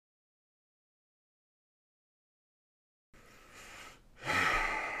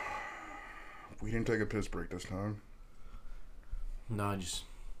We didn't take a piss break this time. No, I just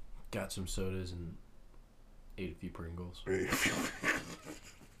got some sodas and ate a few Pringles. Hey.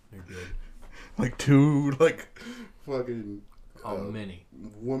 They're good. Like two, like, fucking... many.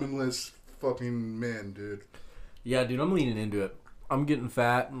 Womanless fucking men, dude. Yeah, dude, I'm leaning into it. I'm getting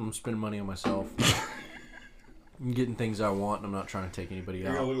fat and I'm spending money on myself. I'm getting things I want and I'm not trying to take anybody You're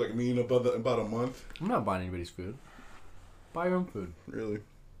out. gonna look like me in about a month? I'm not buying anybody's food. Buy your own food. Really?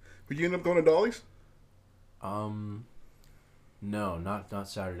 But you end up going to Dolly's? No, not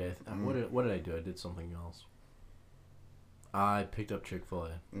Saturday. What did I do? I did something else. I picked up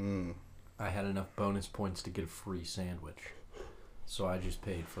Chick-fil-A. I had enough bonus points to get a free sandwich. So I just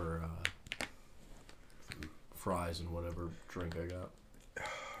paid for fries and whatever drink I got.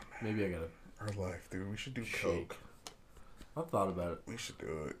 Maybe I got Our life, dude. We should do shake. Coke. I've thought about it. We should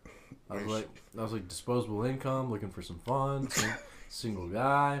do it. I was like disposable income, looking for some fun. Single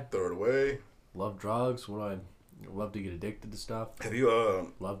guy. Throw it away. Love drugs. Love to get addicted to stuff. Have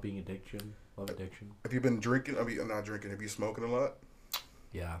you love being addiction. Love addiction. Have you been drinking? I mean, I'm not drinking. Have you smoking a lot?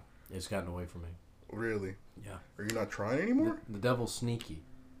 Yeah, it's gotten away from me. Really? Yeah. Are you not trying anymore? The devil's sneaky.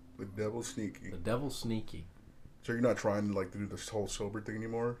 The devil's sneaky. The devil's sneaky. So you're not trying to like do this whole sober thing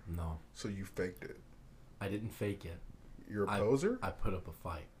anymore? No. So you faked it. I didn't fake it. You're a poser? I put up a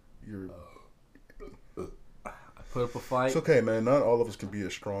fight. I put up a fight. It's okay, man. Not all of us can be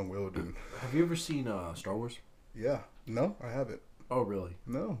as strong-willed. Have you ever seen Star Wars? Yeah. No, I haven't. Oh, really?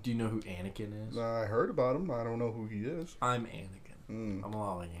 No. Do you know who Anakin is? I heard about him. I don't know who he is. I'm Anakin. I'm a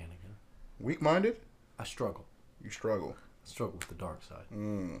lot like Anakin. Weak-minded? I struggle. You struggle. I struggle with the dark side.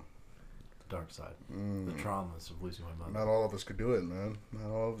 The dark side. The traumas of losing my mother. Not all of us could do it, man.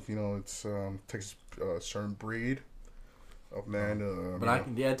 Not all of it's takes a certain breed of man. But I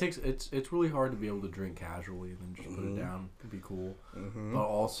can. Yeah, it's really hard to be able to drink casually and then just put it down. It'd be cool. But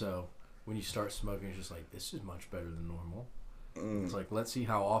also, when you start smoking, it's just like, this is much better than normal. It's like, let's see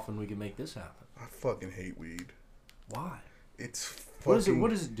how often we can make this happen. I fucking hate weed. Why? It's fucking... What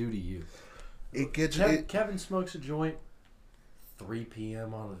does it do to you? It gets... Kevin smokes a joint 3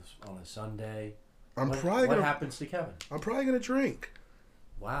 p.m. on a Sunday. What happens to Kevin? I'm probably going to drink.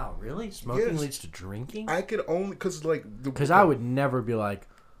 Wow, really? Smoking leads to drinking? I could only... Because I would never be like,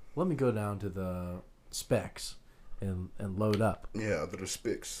 let me go down to the specs and load up. Yeah, the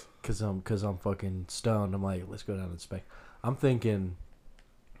specs. Because I'm fucking stoned. I'm like, let's go down to the specs. I'm thinking,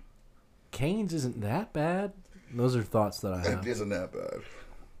 Cane's isn't that bad. Those are thoughts that I have. It isn't that bad.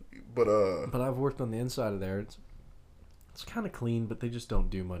 But I've worked on the inside of there. It's kind of clean, but they just don't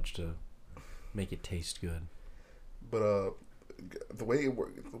do much to make it taste good. But the way it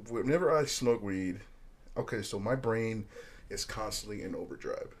works, whenever I smoke weed, okay, so my brain is constantly in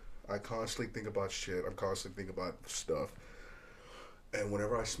overdrive. I constantly think about shit. I'm constantly thinking about stuff. And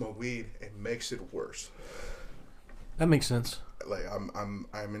whenever I smoke weed, it makes it worse. That makes sense. Like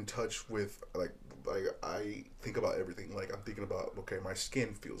I'm in touch with like I think about everything. Like I'm thinking about, okay, my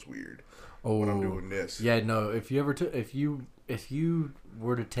skin feels weird when I'm doing this. Yeah, no. If you were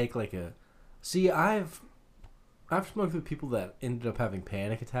to take like I've smoked with people that ended up having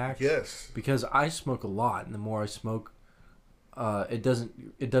panic attacks. Yes. Because I smoke a lot, and the more I smoke, it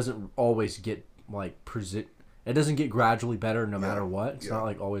doesn't always get like it doesn't get gradually better no matter what. It's not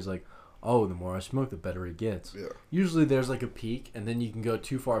like always like, oh, the more I smoke, the better it gets. Yeah. Usually there's like a peak, and then you can go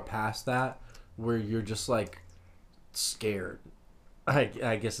too far past that where you're just like scared. I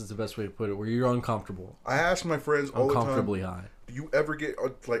guess it's the best way to put it, where you're uncomfortable. I ask my friends all the time, uncomfortably high. Do you ever get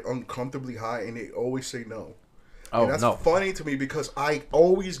like uncomfortably high? And they always say no. Oh, and that's funny to me because I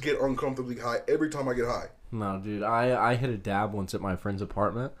always get uncomfortably high every time I get high. No, dude. I hit a dab once at my friend's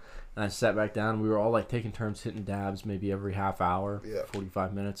apartment, and I sat back down. And we were all like taking turns hitting dabs, maybe every half hour,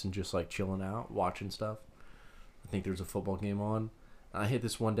 45 minutes, and just like chilling out, watching stuff. I think there was a football game on. And I hit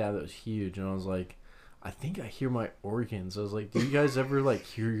this one dab that was huge, and I was like, I think I hear my organs. I was like, do you guys ever like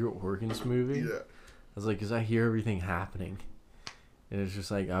hear your organs moving? Yeah. I was like, because I hear everything happening. And it's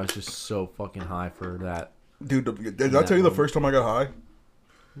just like, I was just so fucking high for that. Dude, did I tell you the first time I got high?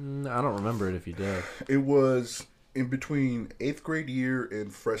 I don't remember it if you did. It was in between 8th grade year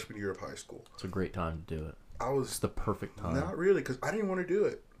and freshman year of high school. It's a great time to do it. It's the perfect time. Not really, because I didn't want to do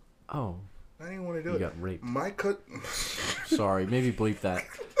it. Oh. I didn't want to do it. You got raped. Sorry, maybe bleep that.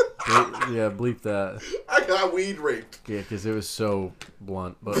 Yeah, bleep that. I got weed raped. Yeah, because it was so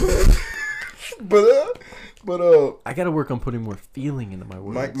blunt. But I got to work on putting more feeling into my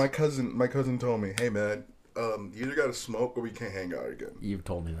words. My cousin told me, hey man, you either got to smoke or we can't hang out again. You've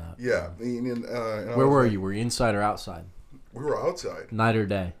told me that. Yeah. Where were you? Were you inside or outside? We were outside. Night or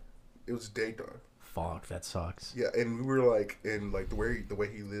day? It was daytime. fuck, that sucks. Yeah, and we were like in like the way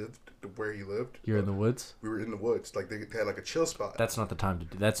he lived. You're in the woods. We were in the woods. Like they had like a chill spot. That's not the time to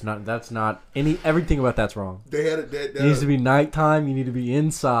do. That's not everything about that's wrong. They had it needs to be nighttime. You need to be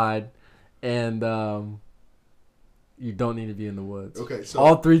inside, and you don't need to be in the woods. Okay, so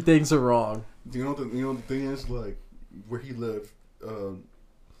all three things are wrong. You know the thing is, like where he lived,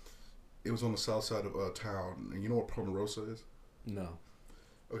 it was on the south side of town, and you know what Pomarosa is? No.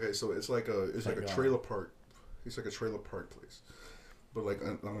 Okay, so it's like a trailer park. It's like a trailer park place, but like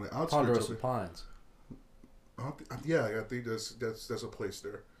on the outskirts. Ponderosa Pines. I think that's a place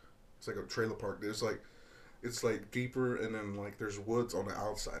there. It's like a trailer park. There's like, it's like deeper, and then like there's woods on the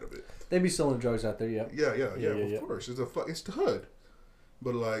outside of it. They be selling drugs out there, yeah. Yeah. Of course, it's the hood.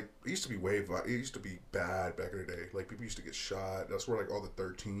 But like it used to be it used to be bad back in the day. Like people used to get shot. That's where like all the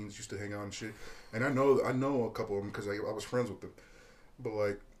 13s used to hang out and shit. And I know a couple of them because I was friends with them. But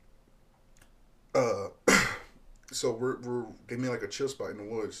like, so they made like a chill spot in the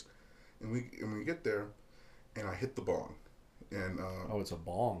woods, and we get there, and I hit the bong, and it's a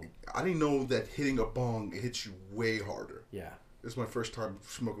bong. I didn't know that hitting a bong, it hits you way harder. Yeah. This is my first time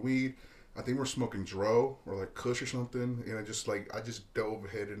smoking weed. I think we're smoking Dro or like Kush or something, and I just dove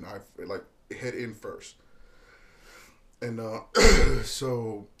ahead and I like head in first, and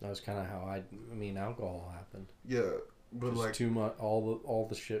so that was kind of how alcohol happened. Yeah, but just like too much, all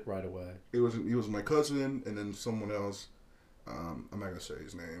the shit right away. It was my cousin and then someone else. I'm not gonna say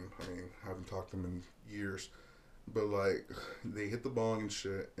his name. I mean, I haven't talked to him in years, but like they hit the bong and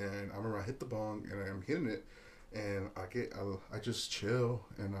shit, and I remember I hit the bong and I'm hitting it. And I just chill,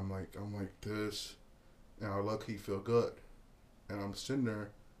 and I'm like this, and I lucky feel good, and I'm sitting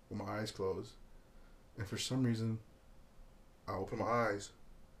there with my eyes closed, and for some reason, I open my eyes,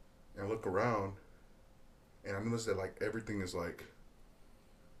 and I look around, and I notice that like everything's like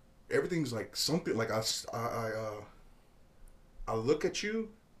something like I look at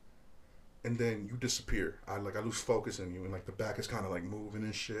you, and then you disappear. I lose focus in you, and like the back is kind of like moving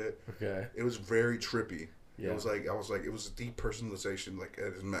and shit. Okay. It was very trippy. Yeah. It was like it was a depersonalization like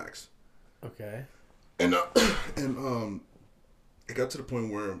at its max. Okay. And it got to the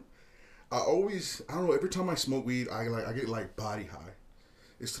point where I don't know, every time I smoke weed I get like body high.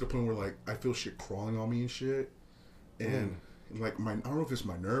 It's to the point where like I feel shit crawling on me and shit. And like I don't know if it's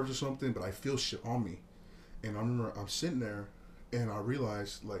my nerves or something, but I feel shit on me. And I remember I'm sitting there and I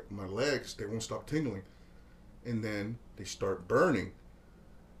realize like my legs, they won't stop tingling. And then they start burning.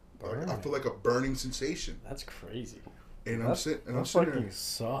 I feel like a burning sensation. That's crazy. And I'm sitting there.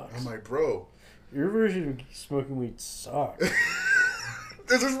 Sucks. I'm like, bro, your version of smoking weed sucks.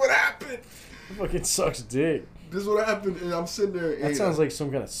 This is what happened. It fucking sucks dick. This is what happened, and I'm sitting there. That sounds like some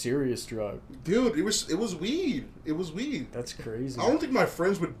kind of serious drug. Dude, it was weed. It was weed. That's crazy. I don't think my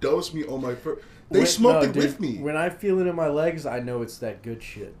friends would dose me on my first. They smoked it with me. When I feel it in my legs, I know it's that good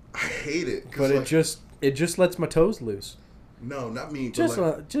shit. I hate it. But like, it just lets my toes loose. No, not me. Just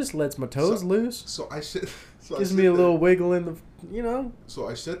lets my toes loose. So I sit. Gives me a little wiggle in the, So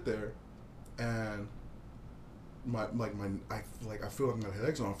I sit there, and I feel like my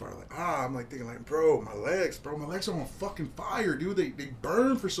legs are on fire. Like I'm like thinking like, my legs are on fucking fire, dude. They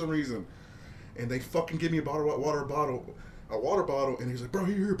burn for some reason, and they fucking give me a water bottle, and he's like, bro,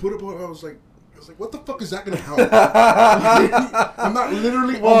 here, put it on. I was like, what the fuck is that gonna help? I'm not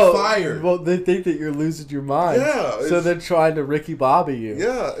literally on fire. Well, they think that you're losing your mind. Yeah. So they're trying to Ricky Bobby you.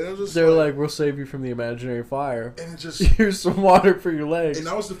 Yeah. And it was just they're like, we'll save you from the imaginary fire. And it just... Here's some water for your legs. And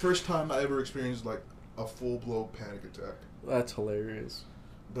that was the first time I ever experienced, like, a full-blown panic attack. That's hilarious.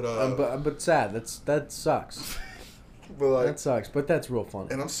 But sad. That sucks. But like... That sucks, but that's real funny.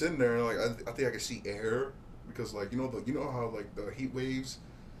 And I'm sitting there, and, like, I think I can see air. Because, like, you know how, like, the heat waves...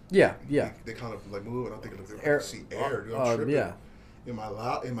 Yeah. They kind of like move, and I think I can see air. Dude, I'm tripping. Yeah.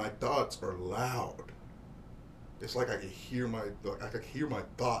 And my thoughts are loud. It's like I can hear my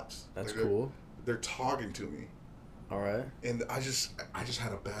thoughts. That's like cool. They're talking to me. All right. And I just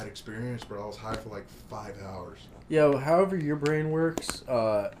had a bad experience, but I was high for like 5 hours. Yo, however your brain works,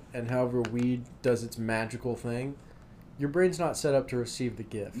 and however weed does its magical thing, your brain's not set up to receive the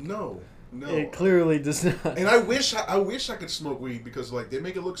gift. No. It clearly does not. And I wish I could smoke weed because like they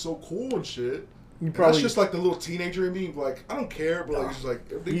make it look so cool and shit. That's just like the little teenager in me. Like I don't care, but like it's just like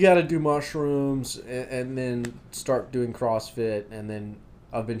you got to do mushrooms and then start doing CrossFit, and then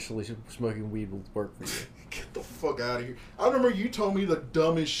eventually smoking weed will work for you. Get the fuck out of here! I remember you told me the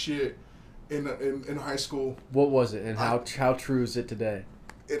dumbest shit in high school. What was it, and how true is it today?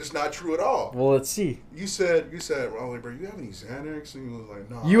 It is not true at all. Well, let's see. You said, well, bro, you have any Xanax? And he was like,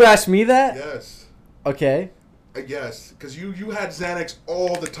 no. You asked me that? Yes. Okay. Yes, because you had Xanax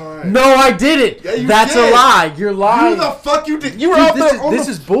all the time. No, I didn't. Yeah, you That's did. a lie. You're lying. Who the fuck you did? You were Dude, out there. This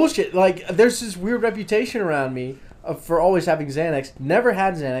is bullshit. Like, there's this weird reputation around me for always having Xanax. Never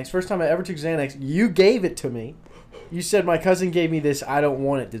had Xanax. First time I ever took Xanax, you gave it to me. You said, my cousin gave me this. I don't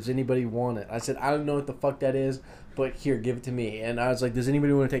want it. Does anybody want it? I said, I don't know what the fuck that is, but here, give it to me. And I was like, does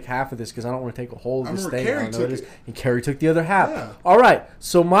anybody want to take half of this? Because I don't want to take a whole of this thing. Carrie I don't know what took it is. And Carrie took the other half. Yeah. All right.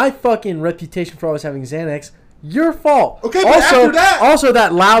 So my fucking reputation for always having Xanax, your fault. Okay, but after that... Also,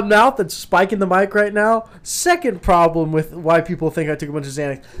 that loud mouth that's spiking the mic right now, second problem with why people think I took a bunch of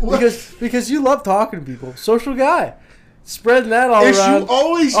Xanax. Because you love talking to people. Social guy. Spreading that all around. You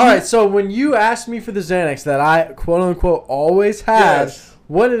always... All right, so when you asked me for the Xanax that I, quote-unquote, always had, Yes.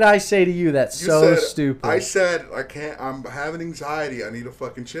 what did I say to you that's stupid? I said, I can't... I'm having anxiety. I need to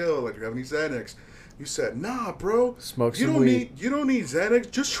fucking chill. Like, you have any Xanax? You said, nah, bro. Smoke some weed. You don't need Xanax.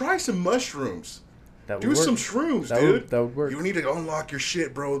 Just try some mushrooms. Do work. some shrooms, dude. That would work. You need to unlock your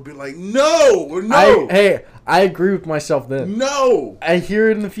shit, bro. Be like, no. I agree with myself then. No. I hear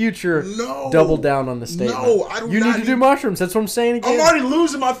it in the future. No. Double down on the statement. No, I don't. You need to do mushrooms. That's what I'm saying again. I'm already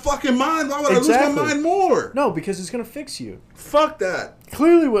losing my fucking mind. Why would I lose my mind more? No, because it's gonna fix you. Fuck that.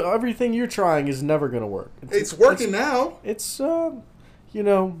 Clearly, everything you're trying is never gonna work. It's working now. It's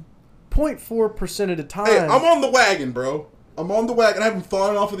 0.4% at a time. Hey, I'm on the wagon, bro. I'm on the wagon. I haven't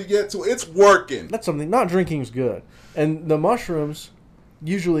fallen off of it yet, so it's working. That's something. Not drinking is good, and the mushrooms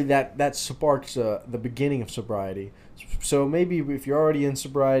usually that sparks the beginning of sobriety. So maybe if you're already in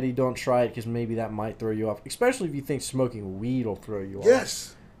sobriety, don't try it because maybe that might throw you off. Especially if you think smoking weed will throw you off.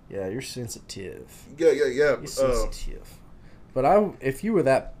 Yes. Yeah, you're sensitive. Yeah. You're sensitive. But if you were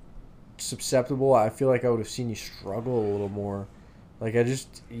that susceptible, I feel like I would have seen you struggle a little more. Like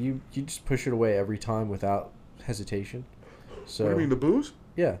you just push it away every time without hesitation. So, what do you mean, the booze?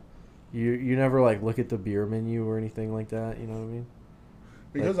 Yeah. You never like look at the beer menu or anything like that, you know what I mean?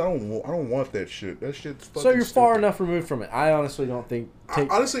 Because I don't want that shit. That shit's fucking so you're stupid. far enough removed from it. I honestly don't think I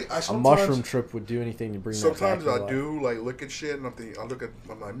a mushroom trip would do anything to bring that back. Sometimes I do like look at shit and I'm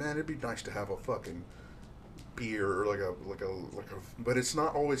like, man, it'd be nice to have a fucking beer or like a but it's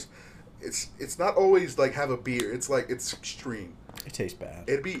not always not always like have a beer. It's like it's extreme. It tastes bad.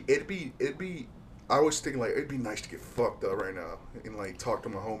 It'd be I was thinking like it'd be nice to get fucked up right now and like talk to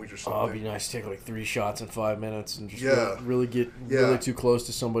my homies or something. Oh, it'd be nice to take like 3 shots in 5 minutes and just really get really too close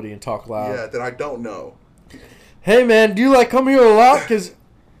to somebody and talk loud. Yeah, that I don't know. Hey man, do you like come here a lot? Because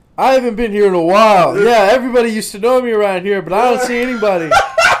I haven't been here in a while. Yeah, everybody used to know me around here, but I don't see anybody.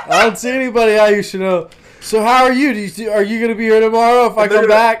 I used to know. So how are you? Are you gonna be here tomorrow if I come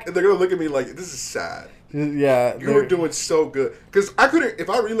back? And they're gonna look at me like this is sad. Yeah, you were doing so good because I couldn't. If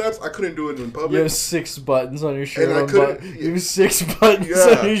I relapsed, I couldn't do it in public. You have 6 buttons on your shirt. And I couldn't. You have 6 buttons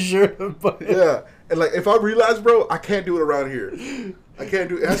on your shirt. Yeah, and like if I relapse, bro, I can't do it around here. I can't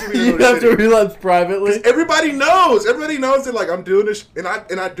do it. It has to be. You have to relapse privately. Everybody knows. Everybody knows that like I'm doing this, and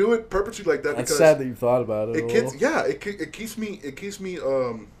I do it purposely like that. That's sad that you thought about it. It keeps me.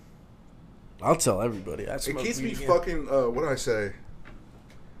 I'll tell everybody. It keeps me fucking. What do I say?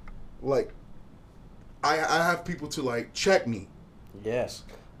 Like. I have people to like check me. Yes.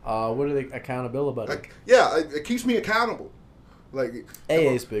 What are they accountable about? Like, yeah, it keeps me accountable. Like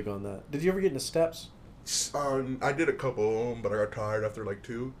AA is big on that. Did you ever get into steps? I did a couple of them, but I got tired after like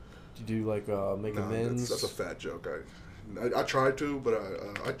 2. Did you do like make amends? That's a fat joke. I tried to, but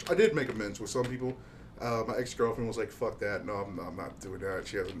I did make amends with some people. My ex-girlfriend was like, "Fuck that! No, I'm not doing that."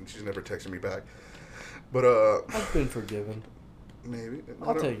 She's never texted me back. But I've been forgiven. Maybe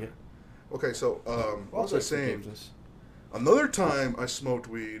I'll take it. Okay, so what was I saying? Another time I smoked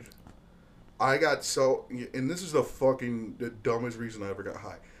weed, I got and this is the dumbest reason I ever got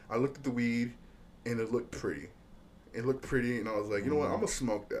high. I looked at the weed, and it looked pretty. And I was like, you know what? I'm gonna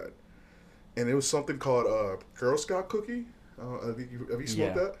smoke that. And it was something called Girl Scout cookie. Have you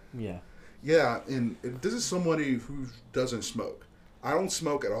smoked that? Yeah. Yeah, and this is somebody who doesn't smoke. I don't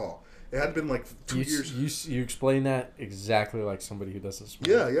smoke at all. It had been like 2 years. You explain that exactly like somebody who doesn't smoke.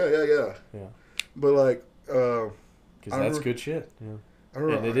 Yeah. But like, because that's good shit. Yeah.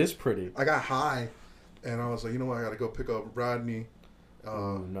 And it is pretty. I got high, and I was like, you know what? I got to go pick up Rodney.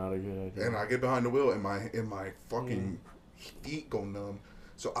 Not a good idea. And I get behind the wheel, and my fucking feet go numb.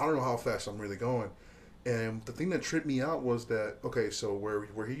 So I don't know how fast I'm really going. And the thing that tripped me out was that so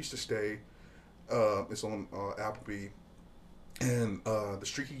where he used to stay, it's on Appleby. And the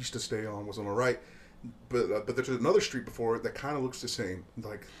street he used to stay on was on the right, but there's another street before it that kind of looks the same.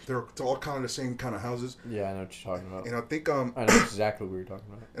 Like they're all kind of the same kind of houses. Yeah, I know what you're talking about. And I think I know exactly what you're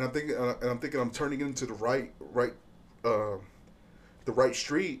talking about. And I'm thinking I'm turning into the right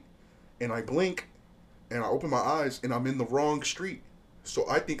street, and I blink, and I open my eyes, and I'm in the wrong street. So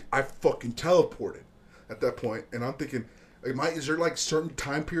I think I fucking teleported at that point, and I'm thinking, is there like certain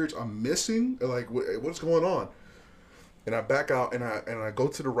time periods I'm missing? Like, what's going on? And I back out, and I go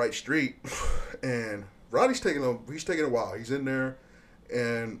to the right street, and Roddy's taking a while. He's in there,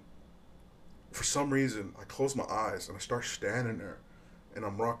 and for some reason, I close my eyes, and I start standing there, and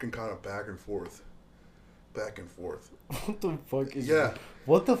I'm rocking kind of back and forth. What the fuck is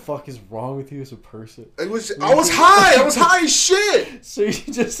What the fuck is wrong with you as a person? I was high. I was high as shit. So you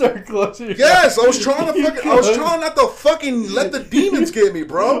just started closing your eyes. I was trying not to fucking let the demons get me,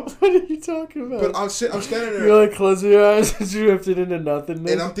 bro. What are you talking about? But I'm standing there. You're like closing your eyes and you drifted into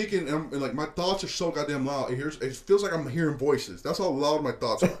nothingness. And I'm thinking, like, my thoughts are so goddamn loud. It feels like I'm hearing voices. That's how loud my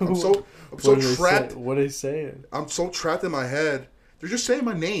thoughts are. I'm so trapped. What are they saying? I'm so trapped in my head. They're just saying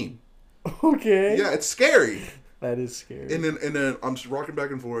my name. Okay. Yeah, it's scary. That is scary. And then I'm just rocking back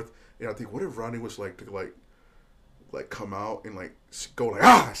and forth, and I think, what if Ronnie was like to like come out and like go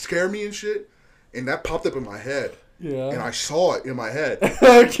like scare me and shit, and that popped up in my head. Yeah. And I saw it in my head.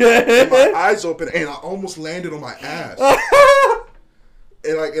 Okay. And my eyes open, and I almost landed on my ass.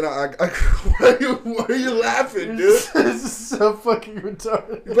 And why are you laughing, dude? This is so fucking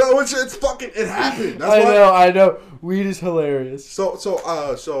retarded. Bro, it happened. That's I know. Weed is hilarious. So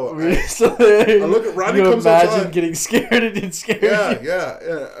Weed is hilarious. I look at Ronnie. You imagine getting scared and it scared you.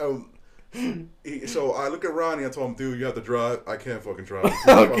 Yeah. So I look at Ronnie. I told him, dude, you have to drive. I can't fucking drive.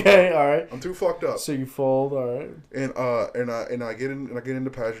 Okay, all right. I'm too fucked up. So you fold, all right. And I get in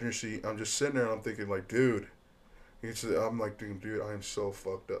the passenger seat. I'm just sitting there and I'm thinking, like, dude. I'm like, dude, I am so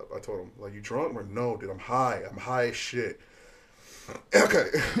fucked up. I told him, like, you drunk? I'm like, no, dude, I'm high. I'm high as shit. Okay,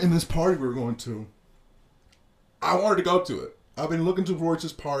 in this party we were going to, I wanted to go to it. I've been looking towards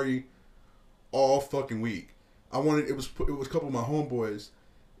this party all fucking week. It was a couple of my homeboys,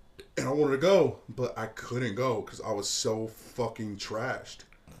 and I wanted to go, but I couldn't go because I was so fucking trashed.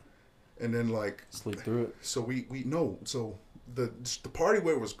 And then, like, sleep through it. So so the party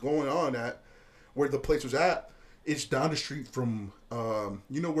where it was going on at, where the place was at, it's down the street from,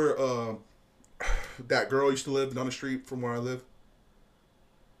 you know where that girl used to live down the street from where I live?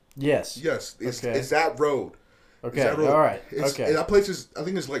 Yes. Yes. It's that road. Okay. That road. All right. Okay. And that place is, I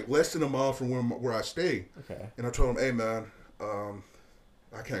think it's like less than a mile from where I stay. Okay. And I told him, hey, man,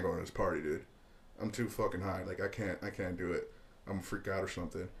 I can't go to this party, dude. I'm too fucking high. Like, I can't do it. I'm gonna freak out or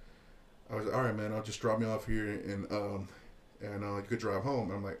something. I was like, all right, man, I'll just drop me off here and you could drive home.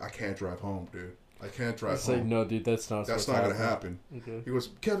 And I'm like, I can't drive home, dude. I can't drive home. Like, no, dude, that's not gonna happen. Okay. He goes,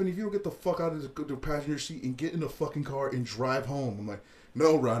 Kevin, if you don't get the fuck out of the passenger seat and get in the fucking car and drive home. I'm like,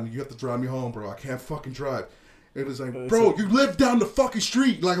 no, Rodney, you have to drive me home, bro. I can't fucking drive. It was like, bro, you live down the fucking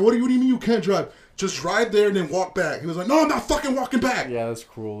street. Like, what do you mean you can't drive? Just drive there and then walk back. He was like, no, I'm not fucking walking back. Yeah, that's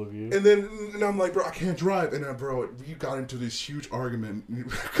cruel of you. And I'm like, bro, I can't drive. And then, bro, we got into this huge argument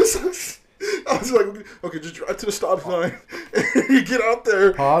because I was like, okay, just drive to the stop sign. You get out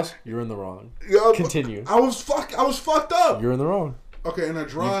there. Pause. You're in the wrong. Yeah, continue. I was fucked up. You're in the wrong. Okay, and I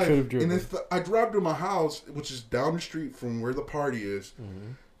drive. And I drive to my house, which is down the street from where the party is.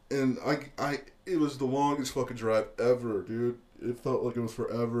 Mm-hmm. And it was the longest fucking drive ever, dude. It felt like it was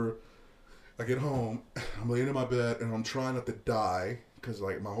forever. I get home, I'm laying in my bed, and I'm trying not to die because,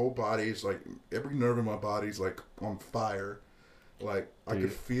 like, my whole body is like, every nerve in my body is like on fire. Like, dude, I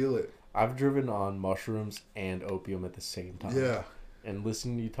could feel it. I've driven on mushrooms and opium at the same time. Yeah. And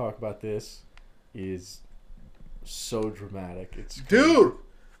listening to you talk about this is so dramatic. It's crazy.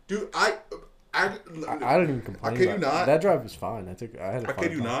 Dude, I don't even complain. I kid you not. That drive was fine. I had a fun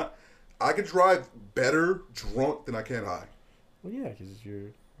kid you not. I could drive better drunk than I can high. Well, yeah, because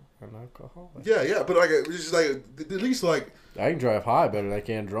you're an alcoholic. Yeah, but like, it's just like, at least like, I can drive high better than I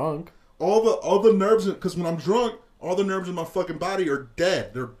can drunk. All the nerves, because when I'm drunk, all the nerves in my fucking body are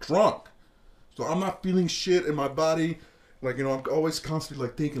dead. They're drunk. So I'm not feeling shit in my body. Like, you know, I'm always constantly,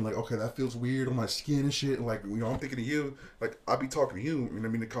 like, thinking, like, okay, that feels weird on my skin and shit. And, like, you know, I'm thinking of you. Like, I'll be talking to you, and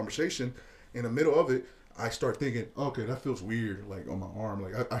I'm in the conversation. In the middle of it, I start thinking, okay, that feels weird, like, on my arm.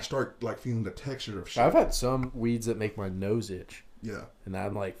 Like, I start, like, feeling the texture of shit. I've had some weeds that make my nose itch. Yeah. And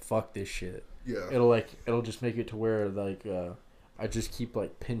I'm like, fuck this shit. Yeah. It'll just make it to where, like, I just keep,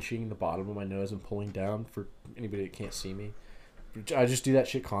 like, pinching the bottom of my nose and pulling down for anybody that can't see me. I just do that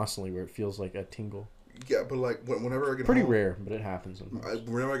shit constantly where it feels like a tingle. Yeah, but, like, whenever I get home... Pretty rare, but it happens.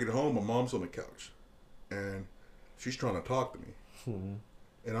 Whenever I get home, my mom's on the couch. And she's trying to talk to me. Mm-hmm.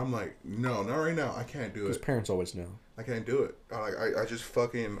 And I'm like, no, not right now. I can't do it. Because parents always know. I can't do it. I just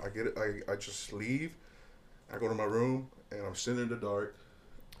fucking... I get it. I just leave. I go to my room, and I'm sitting in the dark.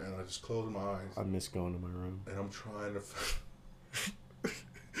 And I just close my eyes. I miss going to my room. And I'm trying to...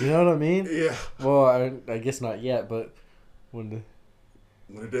 You know what I mean? Yeah. Well, I guess not yet, but when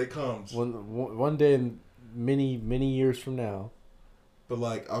the day comes, one day in many years from now. But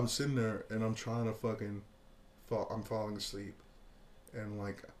like I'm sitting there and I'm trying to I'm falling asleep, and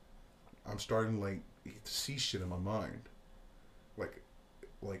like I'm starting like to see shit in my mind, like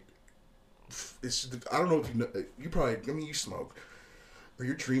it's I don't know if you know you probably I mean you smoke, or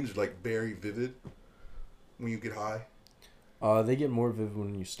your dreams are like very vivid when you get high. They get more vivid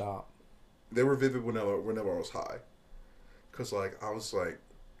when you stop. They were vivid whenever I was high, cause like I was like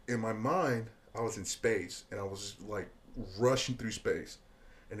in my mind I was in space and I was like rushing through space,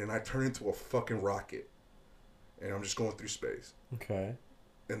 and then I turn into a fucking rocket, and I'm just going through space. Okay.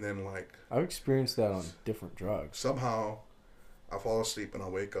 And then like I've experienced that on different drugs. Somehow, I fall asleep and I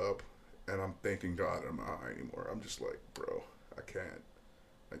wake up, and I'm thanking God I'm not high anymore. I'm just like, bro, I can't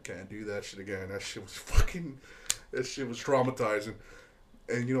do that shit again. That shit was traumatizing.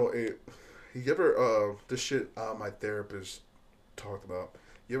 And you know you ever this shit my therapist talked about.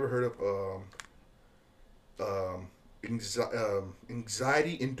 You ever heard of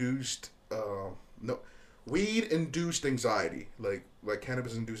anxiety induced no weed induced anxiety, like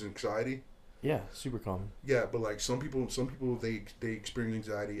cannabis induced anxiety? Yeah, super common. Yeah, but like some people they experience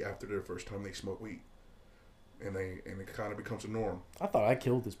anxiety after their first time they smoke weed, and it kind of becomes a norm. I thought I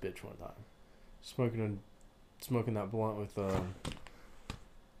killed this bitch one time, smoking that blunt with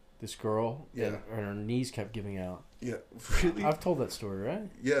this girl. Yeah, and her knees kept giving out. Yeah, really. I've told that story,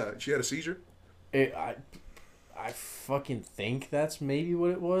 right? Yeah, she had a seizure. I fucking think that's maybe what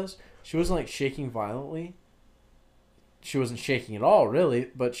it was. She wasn't like shaking violently. She wasn't shaking at all,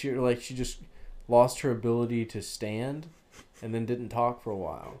 really, but she just lost her ability to stand, and then didn't talk for a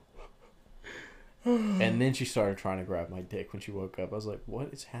while. And then she started trying to grab my dick when she woke up. I was like,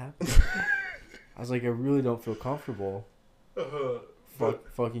 "What is happening?" I was like, "I really don't feel comfortable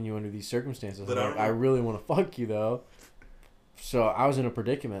fucking you under these circumstances. But I really want to fuck you though." So I was in a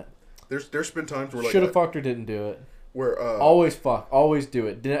predicament. There's been times where like should have fucked her, didn't do it. Where always fuck, always do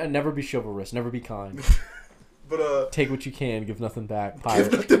it. Never be chivalrous, never be kind. But take what you can, give nothing back.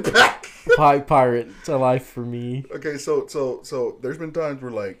 Pirate. Give nothing back. Pirate. It's a life for me. Okay, so there's been times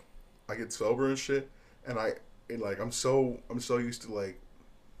where like I get sober and shit, and I'm so used to like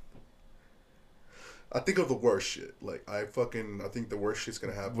I think of the worst shit. Like I think the worst shit's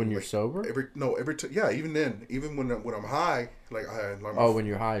gonna happen when you're like, sober. Yeah, even then, even when I'm high, like when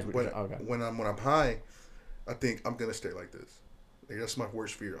you're high. When I'm high, I think I'm gonna stay like this. Like, that's my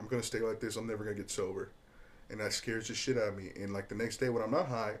worst fear. I'm gonna stay like this. I'm never gonna get sober, and that scares the shit out of me. And like the next day when I'm not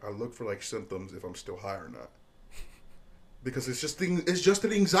high, I look for like symptoms if I'm still high or not. Because it's just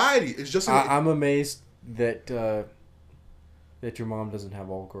an anxiety. It's just. I'm amazed that your mom doesn't have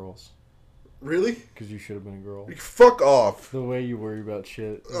all girls. Really? Because you should have been a girl. Fuck off. The way you worry about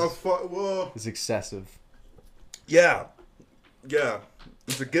shit is excessive. Yeah.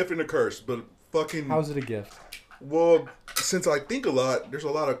 It's a gift and a curse, but fucking. How's it a gift? Well, since I think a lot, there's a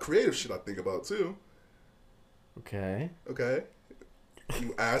lot of creative shit I think about too. Okay.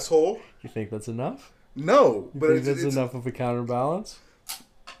 You asshole. You think that's enough? No, but think that's enough of a counterbalance?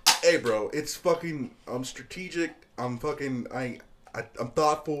 Hey, bro, it's fucking. I'm strategic. I'm fucking. I'm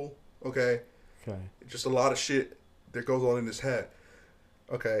thoughtful. Okay. Just a lot of shit that goes on in his head.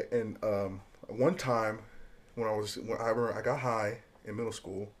 Okay, and one time when I remember I got high in middle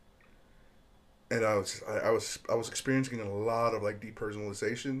school, and I was experiencing a lot of like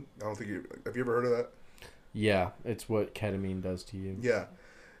depersonalization. I don't think have you ever heard of that? Yeah, it's what ketamine does to you. Yeah,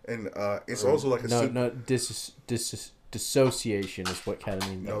 and it's also like dissociation is what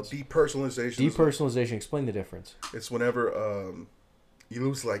ketamine does. No, depersonalization. Depersonalization. Explain the difference. It's whenever you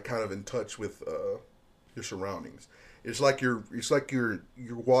lose like kind of in touch with your surroundings. It's like you're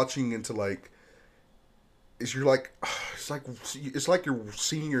watching into like it's like you're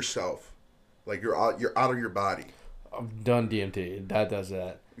seeing yourself, like you're out of your body. I've done DMT. That does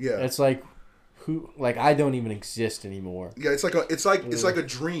that. Yeah. It's like I don't even exist anymore. Yeah, it's like a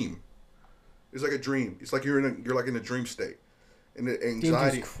dream. It's like a dream. It's like you're in a dream state. And the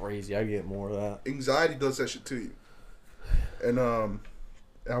anxiety is crazy. I get more of that. Anxiety does that shit to you. And I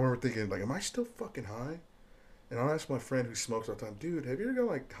remember thinking, like, am I still fucking high? And I'll ask my friend who smokes all the time, dude, have you ever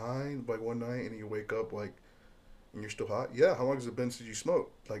got like high like one night and you wake up like and you're still hot? Yeah, how long has it been since you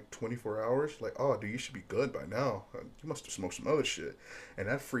smoked? Like 24 hours? Like, oh, dude, you should be good by now. You must have smoked some other shit. And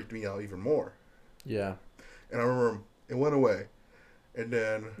that freaked me out even more. Yeah. And I remember it went away. And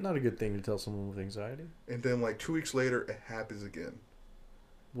then... Not a good thing to tell someone with anxiety. And then like 2 weeks later, it happens again.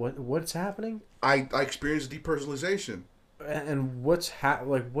 What's happening? I experienced depersonalization. And what's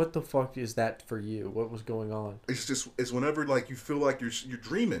like? What the fuck is that for you? What was going on? It's whenever like you feel like you're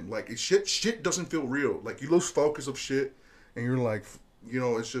dreaming. Like shit doesn't feel real. Like you lose focus of shit, and you're like,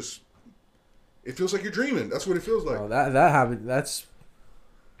 it's just it feels like you're dreaming. That's what it feels like. Oh, that happened.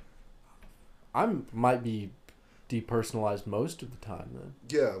 I might be depersonalized most of the time then.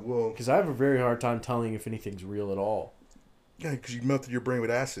 Yeah, well, because I have a very hard time telling if anything's real at all. Yeah, because you melted your brain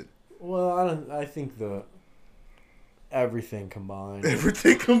with acid. Well, I don't. I think everything combined.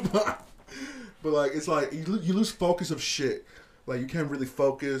 Everything combined. But like it's like you lose focus of shit. Like you can't really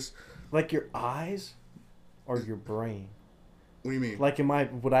focus. Like your eyes, or your brain. What do you mean? Like,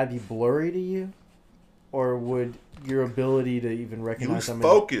 would I be blurry to you, or would your ability to even recognize? You lose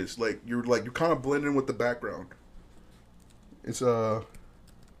focus. Like you're kind of blending with the background. It's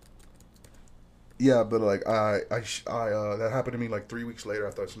Yeah, but like I that happened to me like 3 weeks later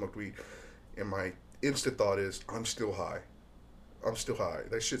after I smoked weed, and my instant thought is I'm still high.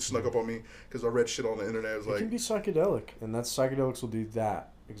 That shit snuck up on me because I read shit on the internet. It can be psychedelic, and psychedelics will do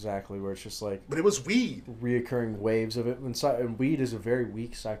that exactly, where it's just like. But it was weed. Reoccurring waves of it, and weed is a very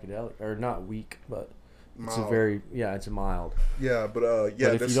weak psychedelic, or not weak, but it's mild. It's mild. Yeah, but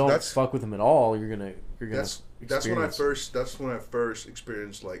But if you don't fuck with them at all, you're gonna. That's when I first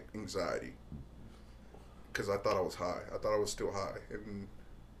experienced like anxiety. Because I thought I was high. I thought I was still high. And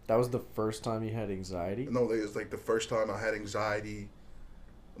that was the first time you had anxiety? No, it was like the first time I had anxiety.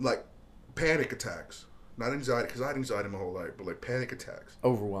 Like, panic attacks. Not anxiety, because I had anxiety my whole life, but like panic attacks.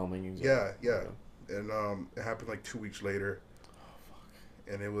 Overwhelming anxiety. Yeah. And it happened like 2 weeks later. Oh,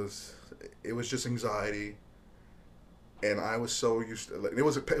 fuck. And it was just anxiety. And I was so used to, like, it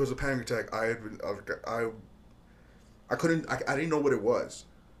was a panic attack. I didn't know what it was.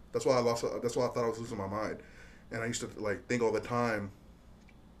 That's why I thought I was losing my mind, and I used to like think all the time.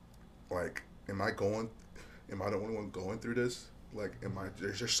 Like, am I the only one going through this? Like,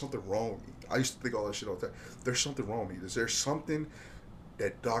 is there something wrong with me? I used to think all that shit all the time. There's something wrong with me. Is there something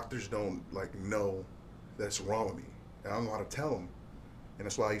that doctors don't like know that's wrong with me, and I don't know how to tell them. And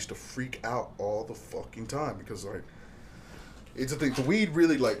that's why I used to freak out all the fucking time because like. It's a thing. The weed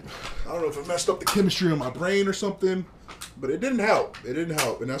really, like, I don't know if it messed up the chemistry in my brain or something, but it didn't help.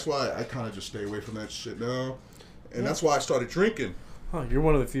 And that's why I kind of just stay away from that shit now. And that's why I started drinking. Huh, you're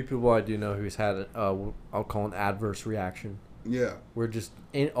one of the few people I do know who's had, I'll call an adverse reaction. Yeah. Where just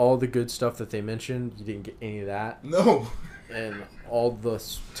all the good stuff that they mentioned, you didn't get any of that. No. And all the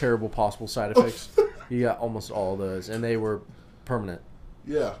terrible possible side effects, you got almost all of those. And they were permanent.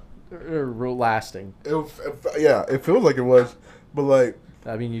 Yeah. Real lasting. It feels like it was, but like.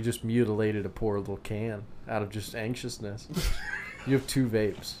 I mean, you just mutilated a poor little can out of just anxiousness. You have 2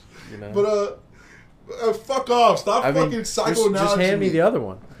 vapes, you know. But fuck off! Stop fucking psychoanalyzing. Just hand me the other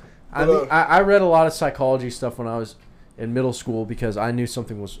one. I read a lot of psychology stuff when I was in middle school because I knew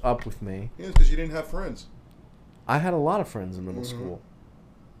something was up with me. Yeah, because you didn't have friends. I had a lot of friends in middle school.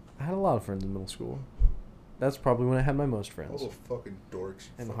 That's probably when I had my most friends. All the fucking dorks.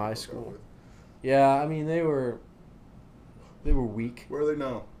 In high school. Yeah, I mean, they were weak. Where are they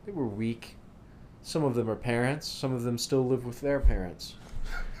now? They were weak. Some of them are parents. Some of them still live with their parents.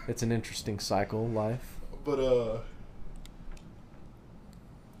 It's an interesting cycle, life. But,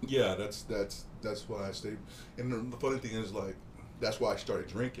 yeah, that's why I stayed. And the funny thing is, like, that's why I started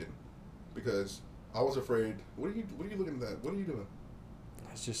drinking. Because I was afraid. What are you looking at? What are you doing?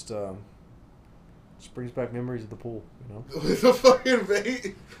 It's just brings back memories of the pool, you know? The fucking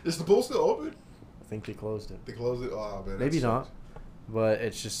vape. Is the pool still open? I think they closed it. They closed it? Oh, man. Maybe not. But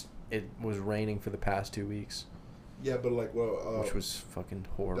it was raining for the past 2 weeks. Yeah, but like, which was fucking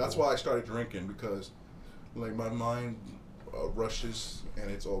horrible. That's why I started drinking because, like, my mind rushes and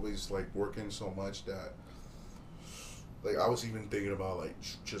it's always, like, working so much that, like, I was even thinking about, like,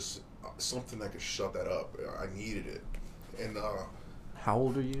 just something that could shut that up. I needed it. And, how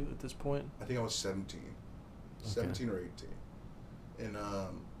old are you at this point? I think I was 17. Okay. 17 or 18.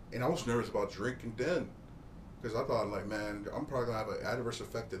 And I was nervous about drinking then. Because I thought, like, man, I'm probably going to have an adverse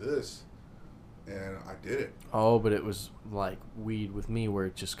effect to this. And I did it. Oh, but it was like weed with me where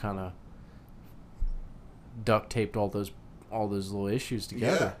it just kind of duct taped all those little issues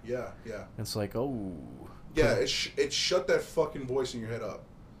together. Yeah. It's like, oh. Yeah, it shut that fucking voice in your head up.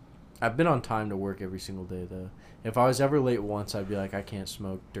 I've been on time to work every single day, though. If I was ever late once, I'd be like, I can't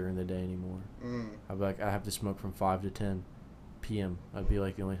smoke during the day anymore. I'd be like, I have to smoke from 5 to 10 p.m. I'd be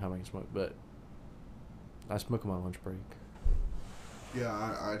like the only time I can smoke. But I smoke on my lunch break. Yeah,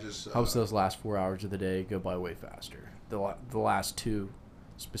 I just... helps those last 4 hours of the day go by way faster. The last 2,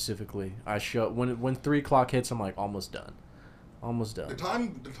 specifically. When 3 o'clock hits, I'm like, almost done. Almost done. The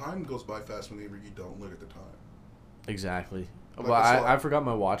time goes by fast whenever you don't look at the time. Exactly. Like, Well, I forgot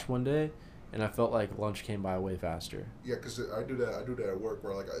my watch one day, and I felt like lunch came by way faster. Yeah, because I do that at work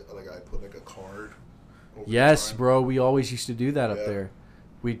where I put like a card. Yes, bro. We always used to do that up there.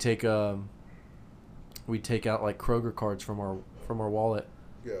 We'd take out like Kroger cards from our wallet.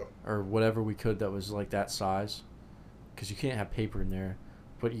 Yeah. Or whatever we could that was like that size, because you can't have paper in there,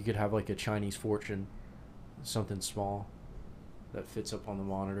 but you could have like a Chinese fortune, something small, that fits up on the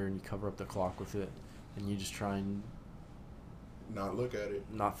monitor, and you cover up the clock with it, and you just try and not look at it,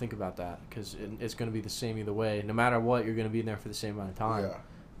 not think about that, because it's going to be the same either way. No matter what, you're going to be in there for the same amount of time. Yeah.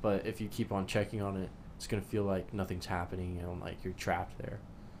 But if you keep on checking on it, it's going to feel like nothing's happening, and like you're trapped there.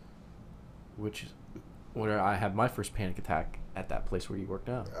 Which is where I had my first panic attack at that place where you worked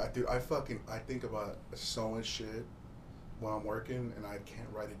out. I think about so much shit while I'm working, and I can't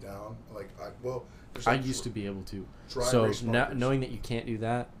write it down. I used to be able to. So knowing that you can't do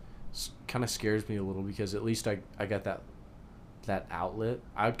that kind of scares me a little, because at least I got that outlet.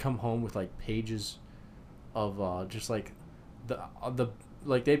 I'd come home with like pages of just like the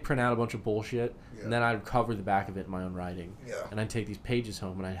like they'd print out a bunch of bullshit, and then I'd cover the back of it in my own writing. Yeah. And I'd take these pages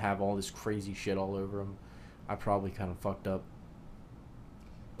home, and I'd have all this crazy shit all over them. I probably kind of fucked up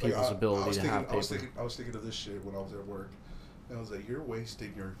people's ability to have paper. I was thinking of this shit when I was at work, and I was like, "You're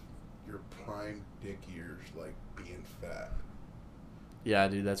wasting your prime dick years like being fat." Yeah,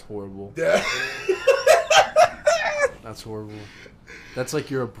 dude, that's horrible. Yeah. That's horrible. That's like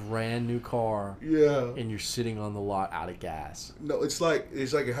you're a brand new car. Yeah. And you're sitting on the lot out of gas. No, it's like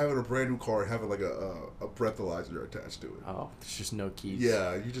having a brand new car and having like a breathalyzer attached to it. Oh, there's just no keys.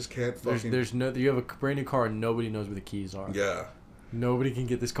 Yeah, you just can't fucking. You have a brand new car and nobody knows where the keys are. Yeah. Nobody can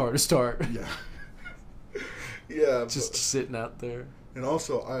get this car to start. Yeah. Yeah. Just sitting out there. And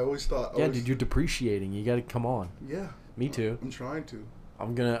also, I always thought. Yeah, dude, you're depreciating. You got to come on. Yeah. Me too. I'm trying to.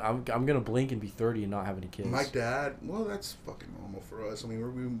 I'm gonna blink and be 30 and not have any kids. My dad, well, that's fucking normal for us. I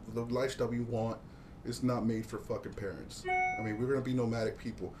mean, the lifestyle we want is not made for fucking parents. I mean, we're gonna be nomadic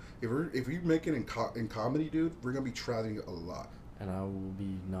people. If we make it in comedy, dude, we're gonna be traveling a lot. And I will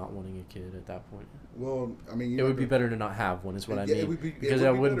be not wanting a kid at that point. Well, I mean, it would be better to not have one, is what I mean. Because I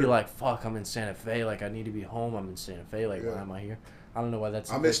wouldn't be like, fuck, I'm in Santa Fe. Like, I need to be home. I'm in Santa Fe. Like, why am I here? I don't know why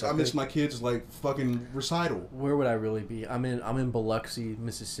that's. I miss my kids' like fucking recital. Where would I really be? I'm in Biloxi,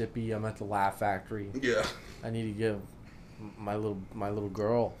 Mississippi. I'm at the Laugh Factory. Yeah. I need to give my little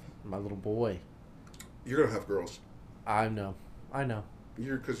girl, my little boy. You're gonna have girls. I know.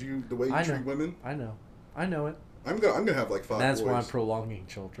 Because the way you treat women. I know it. I'm gonna have like 5 boys. That's why I'm prolonging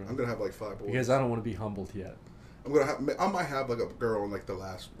children. I'm gonna have like 5 boys. Because I don't want to be humbled yet. I might have like a girl in like the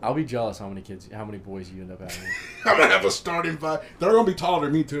last one. I'll be jealous how many boys you end up having. I'm gonna have a starting 5. They're gonna be taller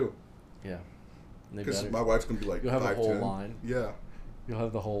than me too. Yeah. Because my wife's gonna be like. You'll have 5'10". a whole line. Yeah. You'll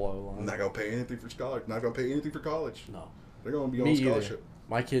have the whole O line. I'm not gonna pay anything for college. Not gonna pay anything for college. No. They're gonna be on scholarship. Either.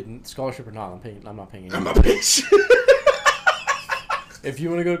 My kid, scholarship or not, I'm not paying anything. I'm not paying shit. If you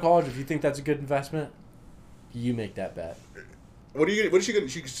want to go to college, if you think that's a good investment, you make that bet. What is she gonna?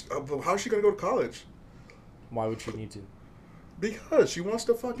 How is she gonna go to college? Why would she need to? Because she wants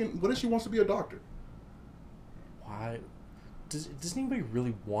to fucking. What if she wants to be a doctor? Why? Does anybody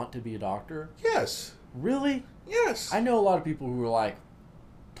really want to be a doctor? Yes. Really? Yes. I know a lot of people who are like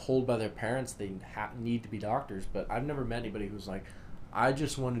told by their parents they need to be doctors, but I've never met anybody who's like, I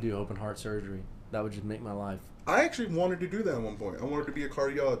just want to do open heart surgery. That would just make my life. I actually wanted to do that at one point. I wanted to be a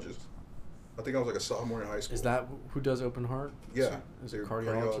cardiologist. I think I was like a sophomore in high school. Is that who does open heart? Yeah. Is it a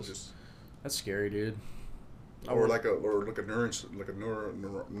cardiologist? That's scary, dude. Or like a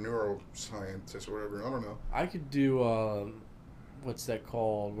neuroscientist or whatever. I don't know. I could do what's that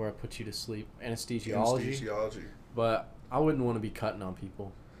called? Where I put you to sleep, anesthesiology. But I wouldn't want to be cutting on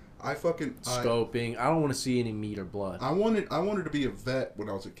people. Scoping. I don't want to see any meat or blood. I wanted to be a vet when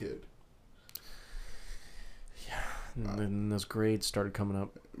I was a kid. Yeah. And then those grades started coming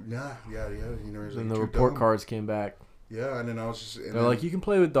up. Yeah. You know, and the report cards came back. Yeah, and then I was just. They're like, you can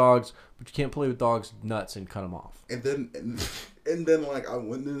play with dogs, but you can't play with dogs' nuts and cut them off. And then like I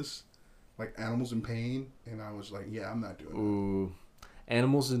witnessed like Animals in Pain, and I was like, yeah, I'm not doing that. Ooh,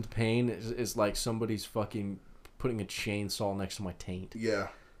 Animals in Pain is like somebody's fucking putting a chainsaw next to my taint. Yeah,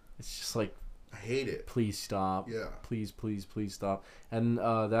 it's just like I hate it. Please stop. Yeah. Please stop. And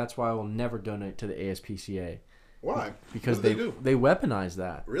that's why I will never donate to the ASPCA. Why? Because they weaponize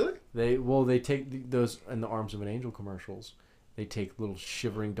that. Really? They take those in the Arms of an Angel commercials. They take little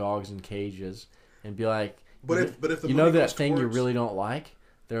shivering dogs in cages and be like, but if the you know that thing you really don't like,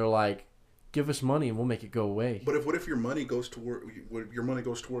 they're like, give us money and we'll make it go away. But what if your money goes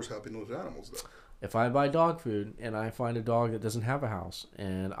towards helping those animals though? If I buy dog food and I find a dog that doesn't have a house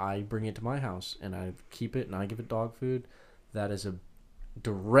and I bring it to my house and I keep it and I give it dog food, that is a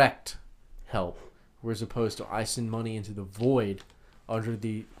direct help. Whereas opposed to I send money into the void under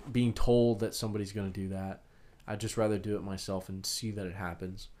the being told that somebody's going to do that. I'd just rather do it myself and see that it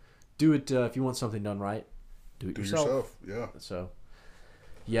happens. Do it if you want something done right. Do it yourself. Yeah. So,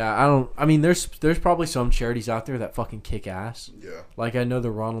 yeah, I mean, there's probably some charities out there that fucking kick ass. Yeah. Like I know the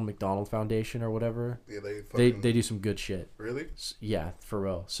Ronald McDonald Foundation or whatever. Yeah, they do some good shit. Really? Yeah, for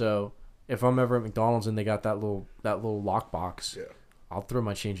real. So if I'm ever at McDonald's and they got that little lockbox, yeah, I'll throw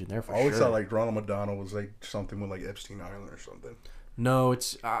my change in there for sure. I always thought like Ronald McDonald was like something with like Epstein Island or something. No,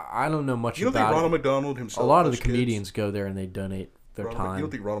 it's I don't know much about it. You don't think Ronald McDonald himself? A lot of the comedians go there and they donate their time. You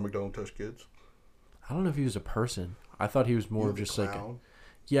don't think Ronald McDonald touched kids? I don't know if he was a person. I thought he was more of just like a,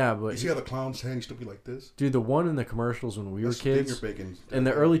 yeah, but you see how the clown's hand used to be like this? Dude, the one in the commercials when we were kids, bacon, in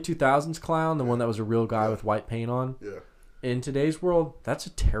the early 2000s clown, the one that was a real guy with white paint on. Yeah. In today's world, that's a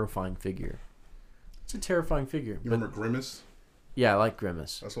terrifying figure. It's a terrifying figure. You remember Grimace? Yeah, I like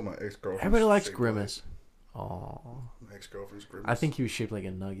Grimace. That's what my ex-girlfriend. Everybody likes Grimace. Aww. My ex-girlfriend's Grimace. I think he was shaped like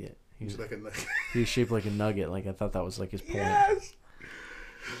a nugget. He's like a nugget. He was shaped like a nugget. Like I thought that was like his point. Yes.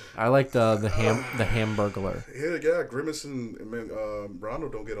 I like the Hamburglar. Yeah, Grimace and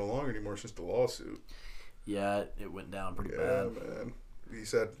Ronald don't get along anymore since the lawsuit. Yeah, it went down pretty bad. Yeah, man. He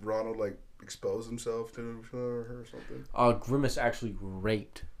said Ronald like exposed himself to her or something. Grimace actually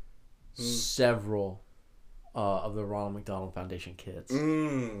raped several of the Ronald McDonald Foundation kids.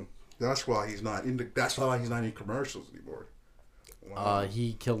 That's why he's not in the. That's why he's not in commercials anymore. Wow.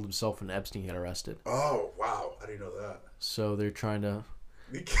 He killed himself when Epstein got arrested. Oh wow, I didn't know that. So they're trying to.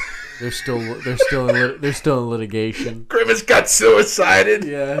 They're still in litigation. Grimace got suicided.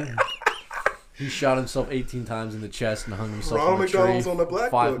 Yeah. He shot himself 18 times in the chest and hung himself Ronald on a McDonald's tree on the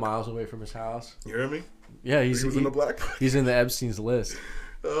Black 5 Book. miles away from his house. You hear me? Yeah, he was in the Black Book. He's in the Epstein's list.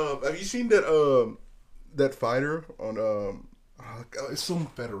 Have you seen that that fighter on it's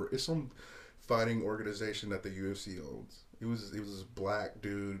some fighting organization that the UFC owns. He was this black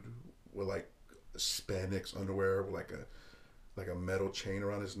dude with like spandex underwear with like a metal chain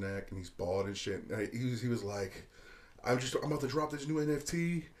around his neck, and he's bald and shit. He was like, I'm about to drop this new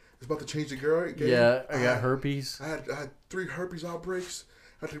NFT. It's about to change the game. Yeah, I got herpes. I had 3 herpes outbreaks.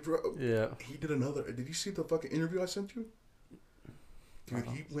 Yeah. He did another. Did you see the fucking interview I sent you? Dude,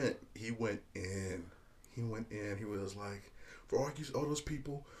 he went in. He was like, for all those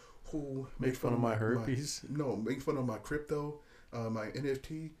people who make fun of my herpes. Make fun of my crypto, my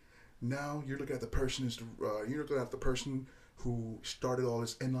NFT. Now you're looking at the person who started all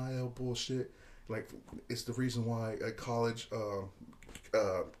this NIL bullshit. Like, it's the reason why at college,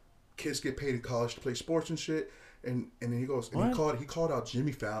 kids get paid in college to play sports and shit. And then he goes, and he called out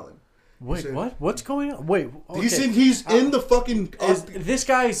Jimmy Fallon. Wait, said, what? What's going on? Wait, okay. He's in the fucking. This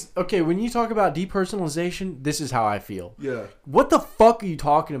guy's okay. When you talk about depersonalization, this is how I feel. Yeah. What the fuck are you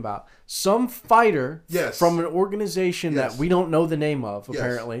talking about? Some fighter, yes, from an organization that we don't know the name of,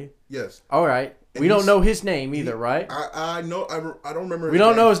 apparently. Yes. All right. And we don't know his name either, right? I know. I don't remember. We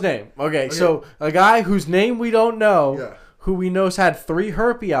don't know his name. Okay, so a guy whose name we don't know. Yeah. Who we know's had 3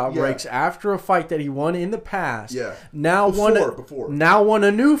 herpes outbreaks after a fight that he won in the past. Yeah. Now won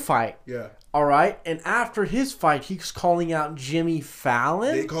a new fight. Yeah. All right. And after his fight, he's calling out Jimmy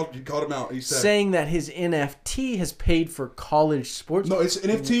Fallon. He called him out. He said, saying that his NFT has paid for college sports. No, it's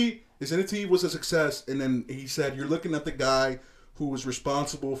NFT. His NFT was a success, and then he said, "You're looking at the guy who was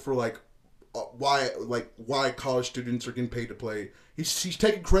responsible for why college students are getting paid to play." He's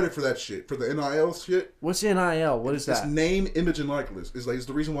taking credit for that shit, for the NIL shit. What's NIL? What is that? It's name, image, and likeness. Is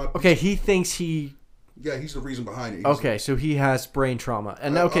the reason why. Okay, he thinks he. Yeah, he's the reason behind it. Okay, so he has brain trauma,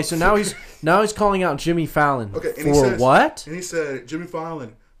 and so now he's calling out Jimmy Fallon. Okay, and for what? And he said, Jimmy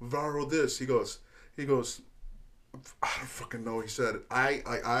Fallon viral this. He goes. I don't fucking know. He said, I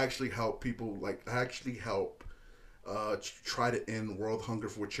actually help people. Like, I actually help try to end world hunger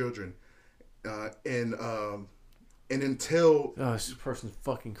for children, and until this person's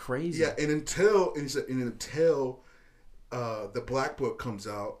fucking crazy. Yeah, and until the Black Book comes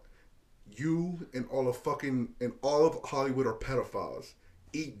out, you and all of Hollywood are pedophiles.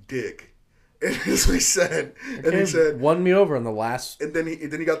 Eat dick. And as we said, okay, and he said, won me over in the last. And then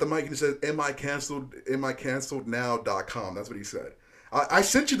he got the mic and he said, "Am I canceled now.com." That's what he said. I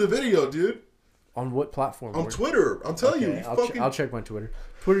sent you the video, dude. On what platform? On Twitter. I'm telling you. I'll check my Twitter.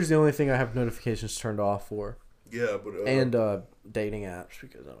 Twitter's the only thing I have notifications turned off for. Yeah, but and dating apps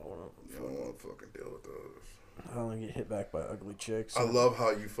because I don't want to fucking deal with those. I don't want to get hit back by ugly chicks. I love how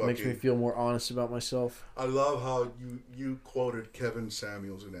you fucking makes me feel more honest about myself. I love how you quoted Kevin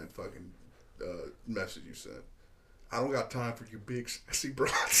Samuels in that message you sent. I don't got time for you big sassy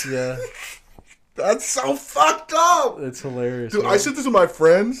broads. Yeah. That's so fucked up. It's hilarious. Dude, man. I sent this to my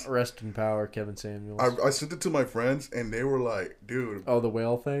friends. Rest in power, Kevin Samuels. I sent it to my friends, and they were like, dude. Oh, the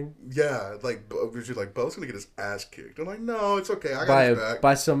whale thing? Yeah. Like, Bo's going to get his ass kicked. I'm like, no, it's okay. I got his back.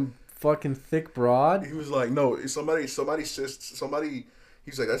 By some fucking thick broad? He was like, no, somebody's sister.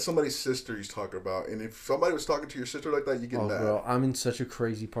 He's like, that's somebody's sister he's talking about. And if somebody was talking to your sister like that, you get mad. Bro, I'm in such a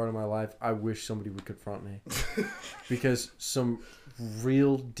crazy part of my life. I wish somebody would confront me. Because some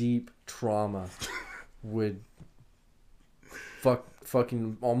real deep trauma would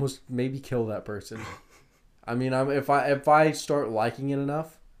fucking almost maybe kill that person. I mean, if I start liking it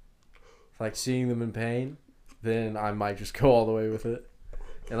enough, like seeing them in pain, then I might just go all the way with it.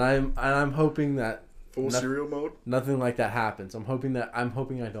 And I'm hoping that full serial mode? Nothing like that happens. I'm hoping I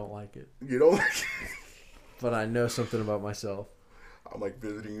don't like it. You don't like it? But I know something about myself. I'm like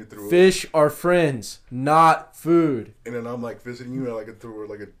visiting you through fish are friends, not food. And then I'm like visiting you like through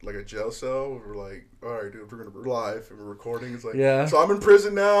like a jail cell. We're like, all right, dude, we're live and we're recording. It's like, yeah. So I'm in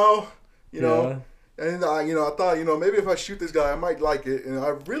prison now, you know. And I thought, maybe if I shoot this guy, I might like it, and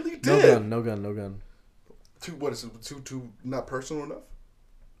I really did. No gun. What is it? Too not personal enough.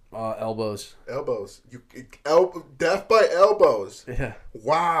 Elbows. Death by elbows. Yeah.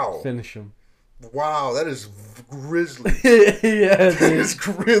 Wow. Finish him. Wow, that is grisly. Yeah, that is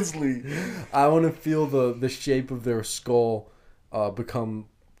grisly. I want to feel the shape of their skull become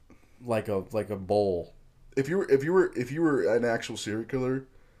like a bowl. If you were an actual serial killer,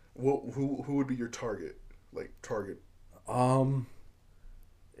 who would be your target? I'd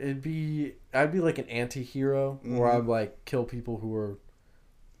be like an anti-hero where I'd like kill people who are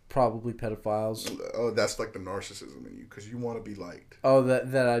probably pedophiles. Oh, that's like the narcissism in you because you want to be liked. Oh,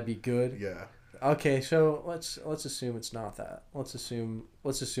 that I'd be good. Yeah. Okay, so let's assume it's not that. Let's assume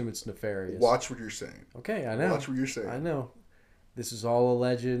it's nefarious. Watch what you're saying. Okay, I know. Watch what you're saying. I know. This is all a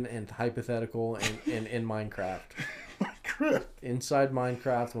legend and hypothetical and in Minecraft. Minecraft. Inside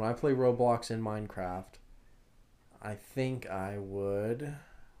Minecraft, when I play Roblox in Minecraft, I think I would.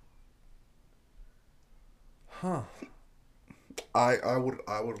 Huh. I would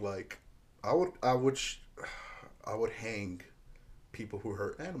hang people who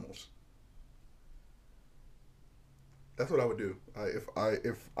hurt animals. That's what I would do. If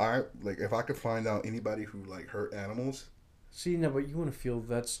I could find out anybody who like hurt animals. See, no, but you want to feel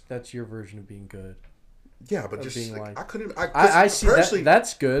that's your version of being good. Yeah, but just being like, I couldn't. I see personally,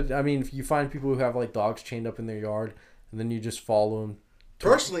 that's good. I mean, if you find people who have like dogs chained up in their yard, and then you just follow them.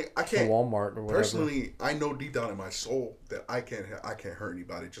 Personally, I can't. To Walmart or whatever. Personally, I know deep down in my soul that I can't hurt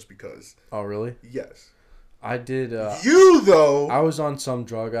anybody just because. Oh really? Yes. I did. You though. I was on some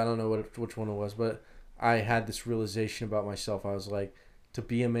drug. I don't know which one it was, but I had this realization about myself. I was like, to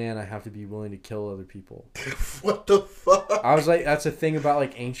be a man, I have to be willing to kill other people. What the fuck? I was like, that's a thing about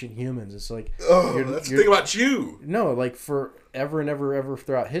like ancient humans. It's like, that's the thing about you. No, like forever and ever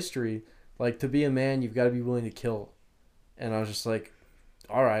throughout history, like to be a man, you've got to be willing to kill. And I was just like,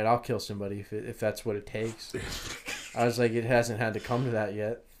 all right, I'll kill somebody if that's what it takes. I was like, it hasn't had to come to that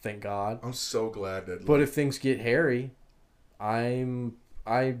yet, thank God. I'm so glad that. But if things get hairy, I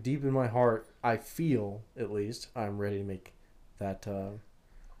deep in my heart, I feel at least I'm ready to make that.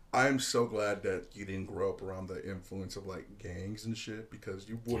 I'm so glad that you didn't grow up around the influence of like gangs and shit because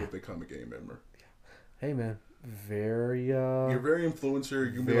you would have become a gang member. Hey man, very. You're very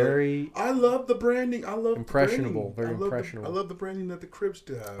influencer. You very. Like, I love the branding. I love impressionable. Very impressionable. I love the branding that the Cribs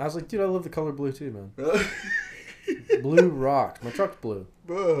do have. I was like, dude, I love the color blue too, man. Blue rocks. My truck's blue.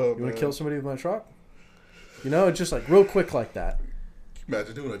 You want to kill somebody with my truck? It's just like real quick like that.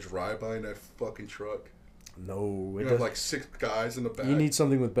 Imagine doing a drive-by in that fucking truck. No, you have like 6 guys in the back. You need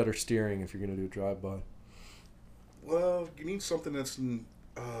something with better steering if you're gonna do a drive-by. Well, you need something that's.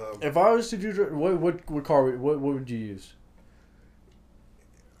 If I was to do what car what would you use?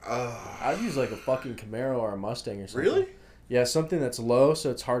 I'd use like a fucking Camaro or a Mustang or something. Really? Yeah, something that's low,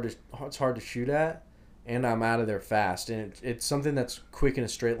 so it's hard to shoot at, and I'm out of there fast, and it's something that's quick in a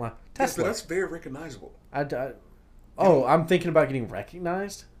straight line. Tesla. Yeah, but that's very recognizable. I'm thinking about getting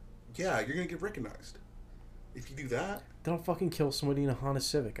recognized. Yeah, you're gonna get recognized. If you do that, then I'll fucking kill somebody in a Honda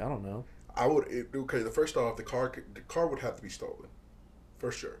Civic. I don't know. I would. Okay, first off, the car would have to be stolen, for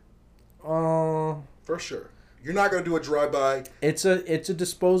sure. For sure. You're not gonna do a drive-by. It's a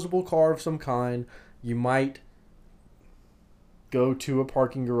disposable car of some kind. You might go to a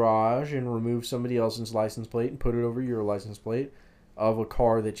parking garage and remove somebody else's license plate and put it over your license plate of a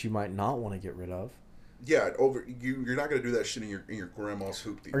car that you might not want to get rid of. Yeah, you're not gonna do that shit in your grandma's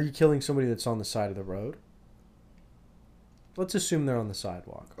hoopty. Are you killing somebody that's on the side of the road? Let's assume they're on the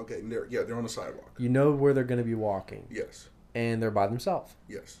sidewalk. Okay, they're on the sidewalk. You know where they're going to be walking. Yes. And they're by themselves.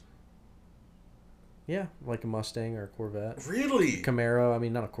 Yes. Yeah, like a Mustang or a Corvette. Really? Camaro. I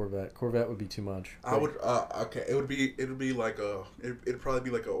mean, not a Corvette. Corvette would be too much. I would. Okay, it'd be like it'd probably be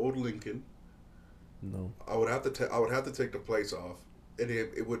like an old Lincoln. No. I would have to take the plates off, and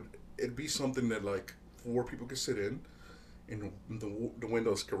it'd be something that like 4 people could sit in, and the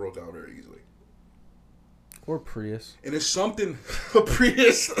windows could roll down very easily. Or Prius. And it's something a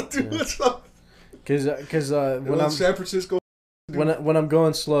Prius. Because when I'm San Francisco. When I'm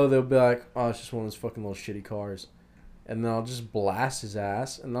going slow, they'll be like, "Oh, it's just one of those fucking little shitty cars," and then I'll just blast his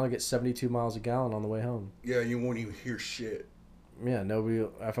ass, and then I'll get 72 miles a gallon on the way home. Yeah, you won't even hear shit. Yeah, nobody.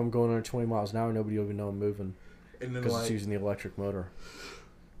 If I'm going under 20 miles an hour, nobody will even know I'm moving. And then because it's using the electric motor.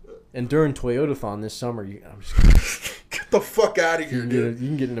 And during Toyotathon this summer, I'm just get the fuck out of here, dude. You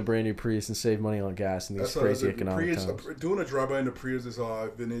can get in a brand new Prius and save money on gas in these crazy economic times. Doing a drive-by in the Prius is how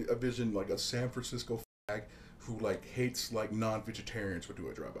I've been envisioned like a San Francisco fag who like hates like non-vegetarians would do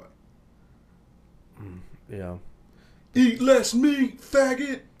a drive-by. Yeah. Eat less meat,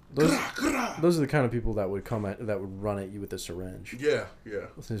 faggot. Those are the kind of people that would run at you with a syringe. Yeah.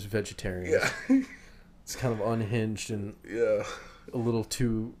 Those vegetarians. Yeah. It's kind of unhinged and a little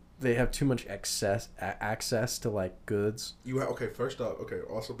too. They have too much access to like goods. First off,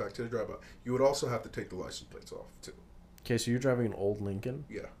 also back to the drive-by. You would also have to take the license plates off too. Okay, so you're driving an old Lincoln?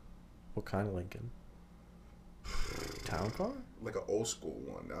 Yeah. What kind of Lincoln? Town car? Like an old school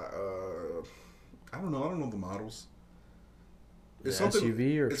one. I don't know. I don't know the models. It's something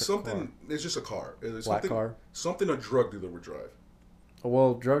SUV or it's something. Car? It's just a car. It's Black car. Something a drug dealer would drive.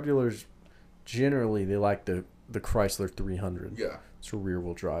 Well, drug dealers generally they like the Chrysler 300. Yeah. It's a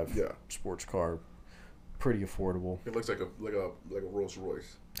rear-wheel drive. Yeah. Sports car. Pretty affordable. It looks like a Rolls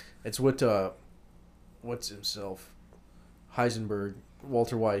Royce. It's what's himself? Heisenberg.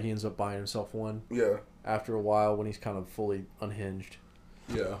 Walter White. He ends up buying himself one. Yeah. After a while, when he's kind of fully unhinged.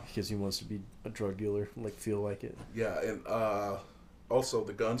 Yeah. Because he wants to be a drug dealer, feel like it. Yeah, and also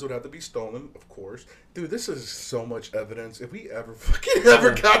the guns would have to be stolen, of course. Dude, this is so much evidence. If we ever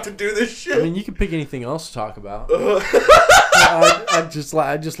got to do this shit. I mean, you can pick anything else to talk about. I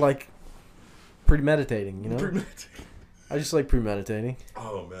just like premeditating, you know? I just like premeditating.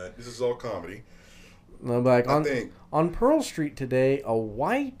 Oh, man. This is all comedy. No, like on Pearl Street today, a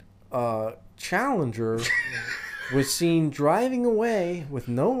white Challenger was seen driving away with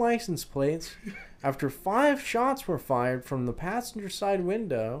no license plates after 5 shots were fired from the passenger side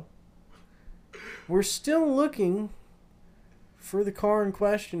window. We're still looking for the car in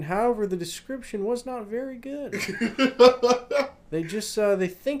question. However, the description was not very good. They just they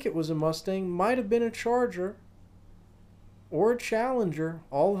think it was a Mustang, might have been a Charger or a Challenger.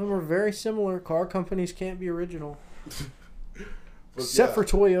 All of them are very similar. Car companies can't be original. Except for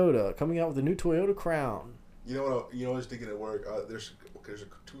Toyota, coming out with a new Toyota Crown. You know what I was thinking at work? There's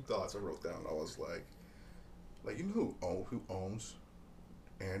 2 thoughts I wrote down. I was like you know who owns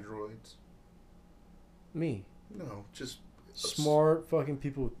Androids? Me. No, just smart fucking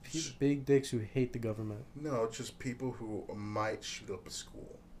people with big dicks who hate the government. No, just people who might shoot up a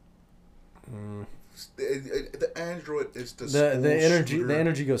school. The Android is the energy. shooter. The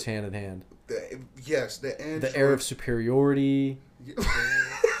energy goes hand in hand. The Android. The air of superiority. You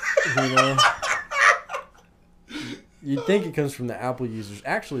know. You'd think it comes from the Apple users.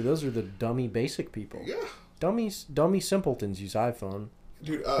 Actually, those are the dummy basic people. Yeah. Dummy simpletons use iPhone.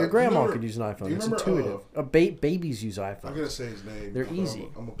 Dude, your grandma could use an iPhone. It's intuitive. Babies use iPhone. I'm gonna say his name. They're easy.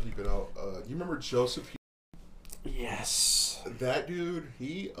 I'm gonna bleep it out. You remember Joseph? Yes. That dude,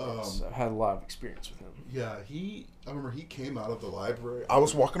 he yes, I've had a lot of experience with him. Yeah, I remember he came out of the library. I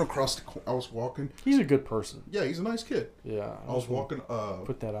was walking across He's a good person. Yeah, he's a nice kid. Yeah. I was walking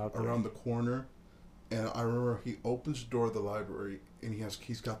put that out there. around the corner, and I remember he opens the door of the library and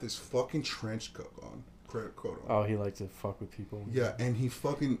he's got this fucking trench coat on. Oh, he liked to fuck with people. Yeah, and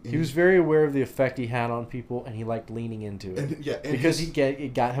he was very aware of the effect he had on people, and he liked leaning into it. Because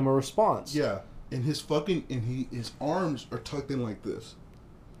it got him a response. Yeah, and his arms are tucked in like this.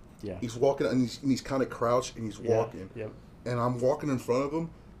 Yeah. He's walking and he's kind of crouched and he's walking. Yep. And I'm walking in front of him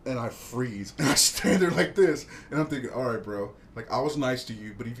and I freeze and I stand there like this and I'm thinking, all right, bro. Like, I was nice to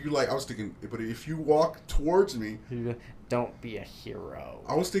you, but if you walk towards me, don't be a hero.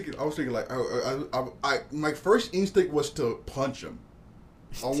 I was thinking like, my first instinct was to punch him.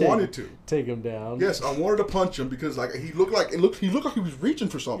 I wanted to take him down. Yes, I wanted to punch him because like he looked like he was reaching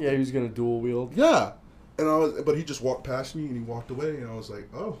for something. Yeah, he was gonna dual wield. Yeah, but he just walked past me and he walked away, and I was like,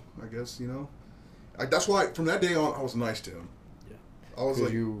 oh, I guess that's why from that day on I was nice to him. Yeah, I was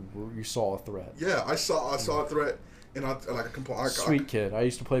like, you saw a threat. Yeah, I saw a threat. And Sweet kid. I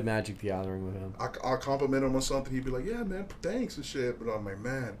used to play Magic the Gathering with him. I compliment him on something. He'd be like, "Yeah, man, thanks and shit." But I'm like,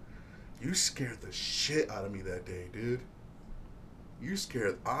 "Man, you scared the shit out of me that day, dude. You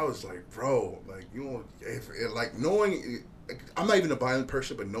scared." I was like, "Bro, like you know, like knowing, I'm not even a violent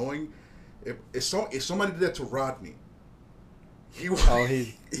person, but knowing if somebody did that to Rodney, he would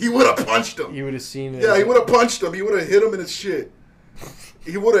have punched him. He would have seen it. Yeah, he would have punched him. He would have hit him in his shit.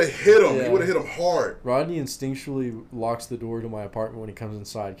 He would have hit him. Yeah. He would have hit him hard. Rodney instinctually locks the door to my apartment when he comes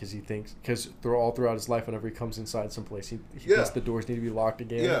inside because all throughout his life, whenever he comes inside someplace, he thinks the doors need to be locked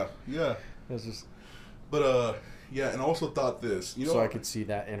again. Yeah. It's just. But yeah, and I also thought this, you know. So I could see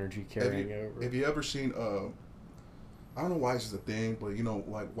that energy carrying over. Have you ever seen? I don't know why this is a thing, but you know,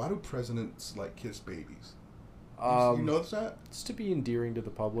 like, why do presidents like kiss babies? You notice that? It's to be endearing to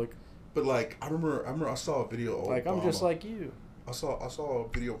the public. But like, I remember I saw a video of like, Obama. I'm just like you. I saw a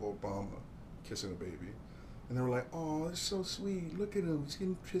video of Obama kissing a baby, and they were like, "Oh, it's so sweet. Look at him. He's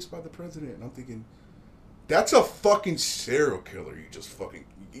getting kissed by the president." And I'm thinking, that's a fucking serial killer. You just fucking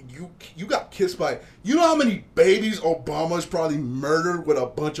you got kissed by. You know how many babies Obama's probably murdered with a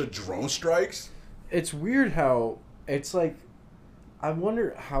bunch of drone strikes? It's weird how it's like. I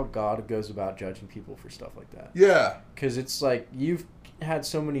wonder how God goes about judging people for stuff like that. Yeah, because it's like you've had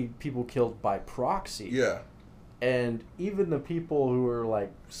so many people killed by proxy. Yeah. And even the people who are,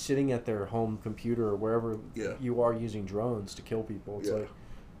 like, sitting at their home computer or wherever you are using drones to kill people, it's like,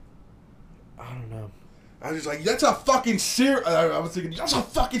 I don't know. I was just like, that's a fucking I was thinking, that's a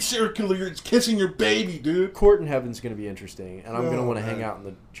fucking serial killer. You're kissing your baby, dude. Court in Heaven's going to be interesting, and I'm going to want to hang out in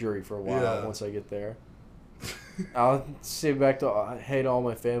the jury for a while once I get there. I'll sit back to, hey, to all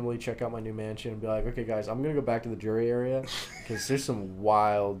my family, check out my new mansion, and be like, okay, guys, I'm going to go back to the jury area, because there's some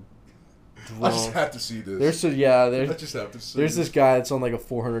wild... I just have to see this. I just have to see. There's this guy that's on like a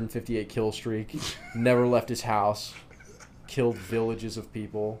 458 kill streak. Never left his house. Killed villages of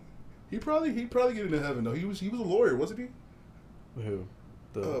people. He probably get into heaven though. He was a lawyer, wasn't he? Who?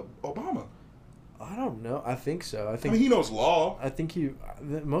 Obama. I don't know. I think so. I mean, he knows law. I think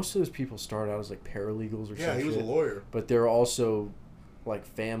most of those people start out as like paralegals or something. Yeah, he was a lawyer. But they're also like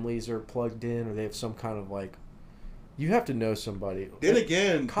families are plugged in, or they have some kind of like. You have to know somebody. Then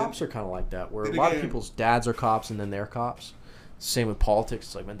again... Cops are kind of like that, where a lot of people's dads are cops and then they're cops. Same with politics.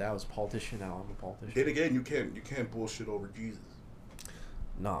 It's like, my dad was a politician, now I'm a politician. Then again, you can't bullshit over Jesus.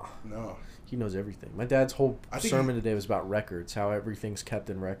 Nah. No. He knows everything. My dad's whole sermon today was about records, how everything's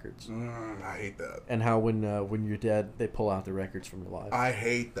kept in records. I hate that. And how when you're dead, they pull out the records from your life. I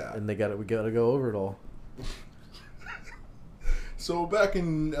hate that. And we gotta go over it all. So back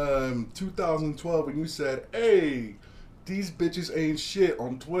in 2012, when you said, "Hey, these bitches ain't shit"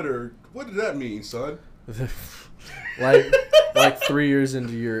 on Twitter, what did that mean, son? like 3 years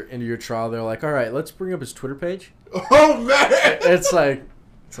into your trial, they're like, "All right, let's bring up his Twitter page." Oh man! It's like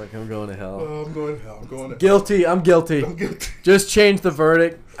I'm going to hell. Oh, I'm going to hell. I'm going to hell. Guilty. I'm guilty. I'm guilty. Just change the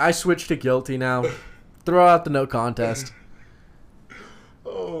verdict. I switched to guilty now. Throw out the no contest.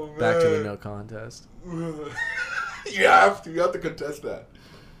 Oh man! Back to the no contest. You have to contest that.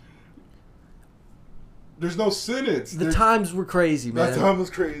 There's no sentence. The times were crazy, man. That time was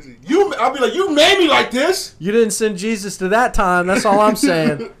crazy. I'll be like, you made me like this. You didn't send Jesus to that time. That's all I'm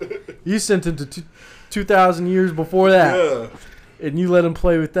saying. You sent him to 2,000 years before that. Yeah. And you let him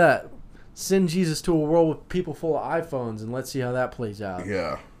play with that. Send Jesus to a world with people full of iPhones and let's see how that plays out.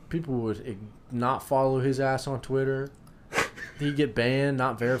 Yeah. People would not follow his ass on Twitter. He'd get banned,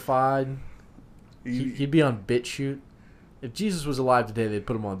 not verified. He'd be on BitChute. If Jesus was alive today, they'd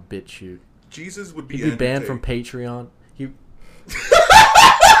put him on BitChute. Jesus would be. He'd be banned from Patreon.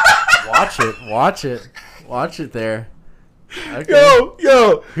 Watch it there. Okay.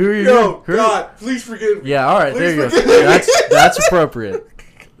 Yo, who are you? God, please forgive me. Yeah, all right, there you go. That's appropriate.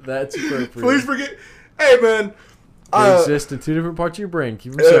 That's appropriate. Please forget. Hey, man. They exist in two different parts of your brain.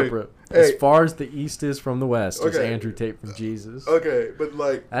 Keep them separate. As far as the East is from the West, is Andrew Tate from Jesus. Okay, but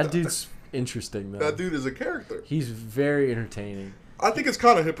like that dude's interesting though. That dude is a character. He's very entertaining. I think it's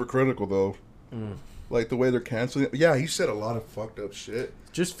kind of hypocritical though. Like the way they're canceling it. Yeah, he said a lot of fucked up shit.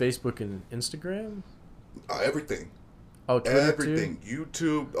 Just Facebook and Instagram? Everything. Oh, Twitter everything. Too?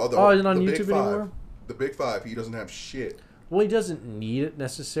 YouTube. Isn't on YouTube anymore? The big five. He doesn't have shit. Well, he doesn't need it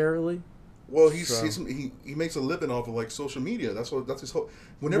necessarily. Well, he makes a living off of like social media. That's his whole.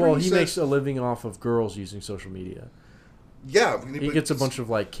 Whenever he makes a living off of girls using social media. Yeah, he gets a bunch of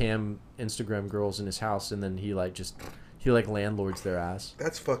like cam Instagram girls in his house, and then he landlords their ass.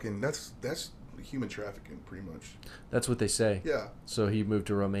 That's human trafficking, pretty much. That's what they say. Yeah. So he moved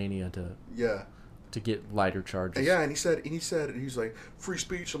to Romania to get lighter charges. Yeah, and he said he's like, free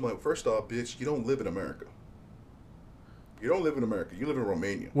speech. I'm like, first off, bitch, you don't live in America. You don't live in America. You live in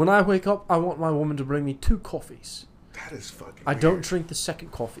Romania. When I wake up, I want my woman to bring me 2 coffees. That is fucking I weird. don't drink the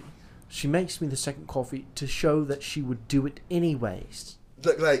second coffee. She makes me the second coffee to show that she would do it anyways.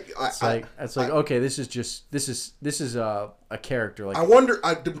 It's like okay, this is a character. Like I wonder.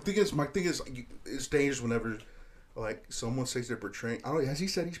 My thing is, it's dangerous whenever like someone says they're portraying. I don't. Has he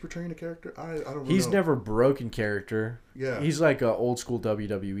said he's portraying a character? I don't. He's know. never broken character. Yeah. He's like an old school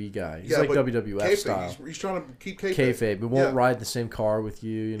WWE guy. He's like WWF kayfabe, style. He's trying to keep kayfabe. Kayfabe. He won't ride in the same car with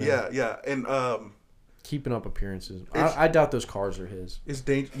you. You know. Yeah, and keeping up appearances. I doubt those cars are his. It's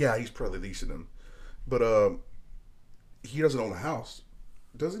dangerous. Yeah, he's probably leasing them, but he doesn't own a house,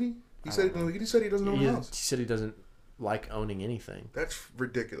 doesn't he? He said he doesn't own a house. He said he doesn't like owning anything. That's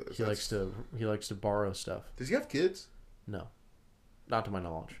ridiculous. He likes to borrow stuff. Does he have kids? No, not to my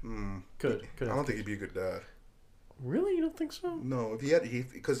knowledge. Could I don't think he'd be a good dad. Really, you don't think so? No, if he had,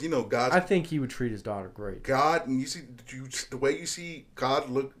 because God. I think he would treat his daughter great. God, and the way you see God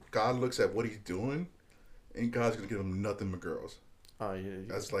looks at what he's doing, and God's gonna give him nothing but girls. Oh yeah,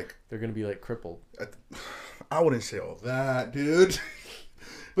 that's like they're gonna be like crippled. I wouldn't say all that, dude.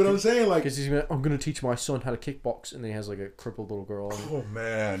 But I'm saying like, because I'm gonna teach my son how to kickbox, and then he has like a crippled little girl. Oh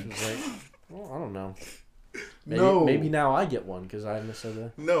man. She's like, well, I don't know. Maybe now I get one because I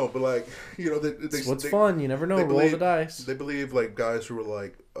misunderstood that. No, but like what's fun? You never know. Roll the dice. They believe like guys who are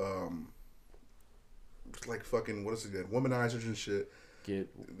like fucking what is it? Womanizers and shit. Get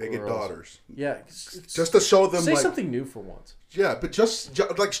daughters. Yeah, just to show them say something new for once. Yeah, but just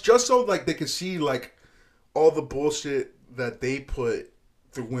so like they can see like all the bullshit that they put.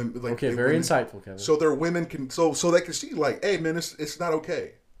 The women, like, okay, very insightful, Kevin. So their women can, so they can see, like, hey, man, it's not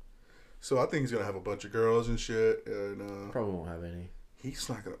okay. So I think he's gonna have a bunch of girls and shit, and probably won't have any. He's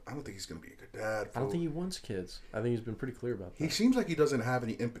not gonna. I don't think he's gonna be a good dad. I don't think he wants kids. I think he's been pretty clear about that. He seems like he doesn't have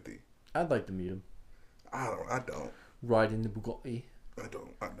any empathy. I'd like to meet him. I don't. Ride in the Bugatti. I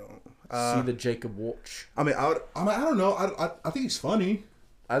don't. See the Jacob watch. I mean, I don't know. I think he's funny.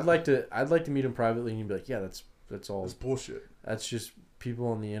 I'd like to meet him privately, and he'd be like, yeah, that's all. That's bullshit. That's just. People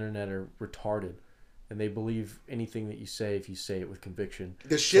on the internet are retarded, and they believe anything that you say if you say it with conviction.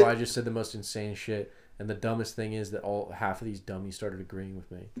 So I just said the most insane shit, and the dumbest thing is that half of these dummies started agreeing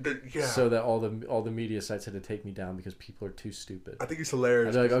with me. So that all the media sites had to take me down because people are too stupid. I think it's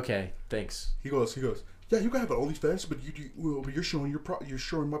hilarious. They're like, okay, thanks. He goes. Yeah, you can have all these fans, but you're showing you're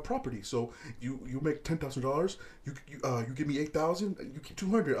showing my property. So you make $10,000. You give me $8,000. You keep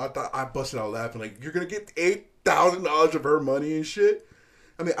 $200. I busted out laughing like you're gonna get $8,000 of her money and shit.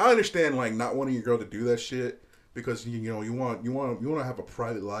 I mean, I understand like not wanting your girl to do that shit because you want to have a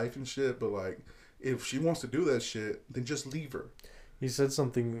private life and shit. But like, if she wants to do that shit, then just leave her. He said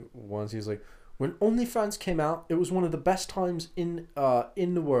something once. He was like, when OnlyFans came out, it was one of the best times in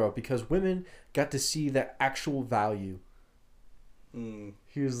the world because women got to see their actual value.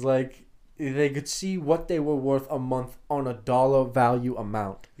 He was like, they could see what they were worth a month on a dollar value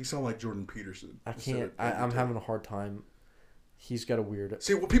amount. He sounded like Jordan Peterson. I can't. I'm having a hard time. He's got a weird.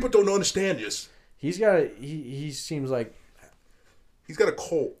 See, what people don't understand is he's got. He seems like he's got a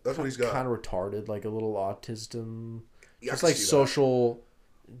cult. That's what he's got. Kind of retarded, like a little autism. Yeah, just like social.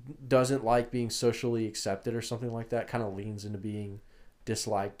 Doesn't like being socially accepted or something like that. Kind of leans into being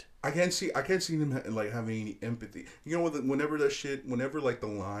disliked. I can't see him like having any empathy. You know, whenever like the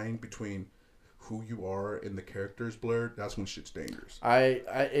line between who you are and the character is blurred, that's when shit's dangerous.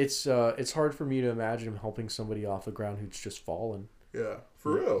 It's hard for me to imagine him helping somebody off the ground who's just fallen. Yeah,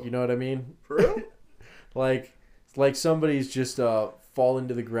 for real. You know what I mean? For real. like somebody's just fallen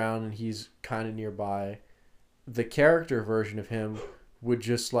to the ground and he's kind of nearby. The character version of him would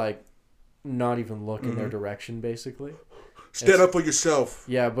just like not even look in their direction, basically. Stand up for yourself.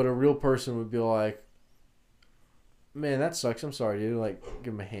 Yeah, but a real person would be like, man, that sucks. I'm sorry, dude. Like,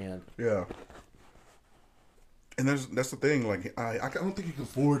 give him a hand. Yeah. And that's the thing. Like, I don't think you can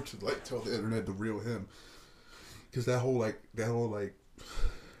afford to like tell the internet the real him, because that whole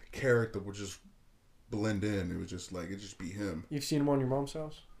character would just blend in. It was just like it'd just be him. You've seen him on Your Mom's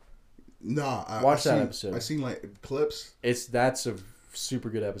House? Nah, Watch that episode. I've seen like clips. That's a super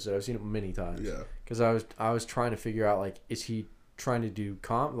good episode. I've seen it many times. Yeah. Because I was trying to figure out like, is he trying to do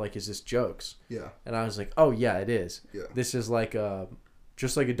like, is this jokes? Yeah. And I was like, oh yeah, it is. Yeah. This is like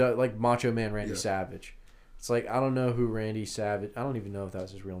just like Macho Man Randy Savage. It's like, I don't know who Randy Savage. I don't even know if that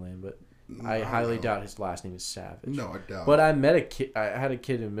was his real name, but I highly doubt his last name is Savage. No, I doubt. But I met a kid. I had a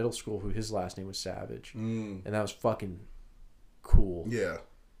kid in middle school who his last name was Savage, and that was fucking cool. Yeah.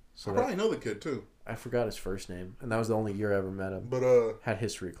 So I probably know the kid too. I forgot his first name, and that was the only year I ever met him. But had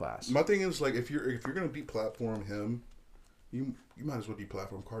history class. My thing is like, if you're gonna deplatform him, you might as well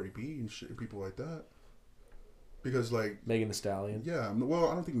deplatform Cardi B and shit, people like that. Because like Megan Thee Stallion. Yeah, well,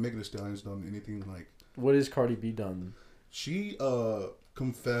 I don't think Megan Thee Stallion's done anything like. What has Cardi B done? She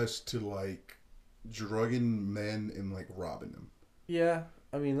confessed to like drugging men and like robbing them. Yeah,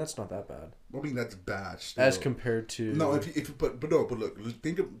 I mean that's not that bad. I mean that's bad. Still. As compared to but look,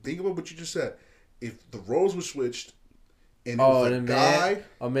 think about what you just said. If the roles were switched, and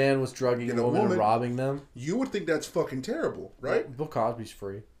a man was drugging a woman and robbing them, you would think that's fucking terrible, right? Bill Cosby's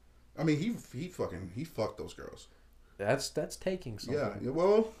free. I mean, he fucked those girls. That's taking something. Yeah.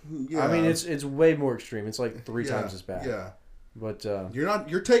 Well, yeah. I mean, it's way more extreme. It's like 3 times as bad. Yeah. But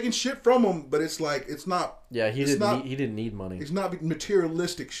you're taking shit from him, but it's like it's not. Yeah, he didn't need money. It's not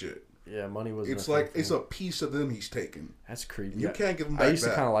materialistic shit. Yeah, money wasn't. It's like it's a piece of them he's taking. That's creepy. You can't give him back. I used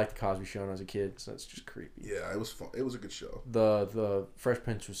to kind of like the Cosby Show when I was a kid, so that's just creepy. Yeah, it was fun. It was a good show. The Fresh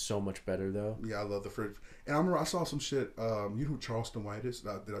Prince was so much better though. Yeah, I love the Fresh. And I remember I saw some shit. You know who Charleston White is?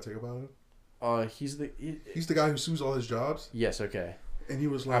 Did I tell you about him? He's the guy who sues all his jobs. Yes. Okay. And he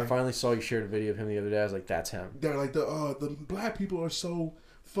was like, I finally saw you shared a video of him the other day. I was like, that's him. They're like the black people are so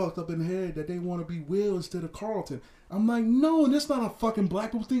fucked up in the head that they want to be Will instead of Carlton. I'm like, no, that's not a fucking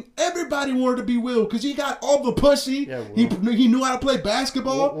black people thing. Everybody wanted to be Will because he got all the pussy. Yeah, he knew how to play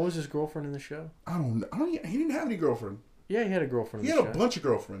basketball. What was his girlfriend in the show? I don't know. He didn't have any girlfriend. Yeah, he had a girlfriend. He had a bunch of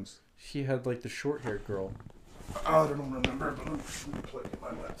girlfriends. He had like the short-haired girl. I don't remember, but let me play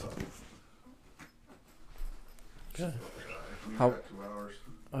my laptop. Good. How? 2 hours.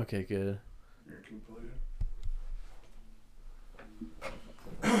 Okay, good.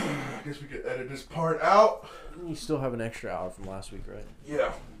 I guess we could edit this part out. You still have an extra hour from last week, right?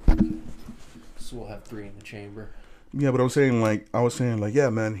 Yeah. So we'll have 3 in the chamber. Yeah, but I was saying, yeah,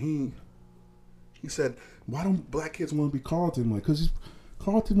 man, he said, why don't black kids want to be Carlton? Like, because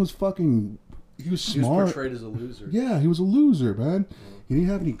Carlton was fucking, he was smart. He was portrayed as a loser. Yeah, he was a loser, man. He didn't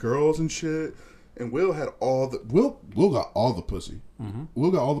have any girls and shit. And Will had Will got all the pussy. Mm-hmm. Will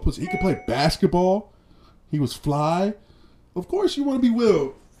got all the pussy. He could play basketball. He was fly. Of course you want to be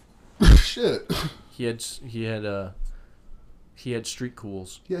Will. Shit. He had street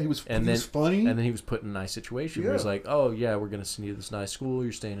cools. Yeah, he was funny. And then he was put in a nice situation where he's like, oh yeah, we're gonna send you to this nice school.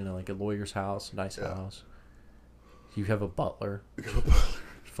 You're staying in like a lawyer's house, nice house. You have a butler.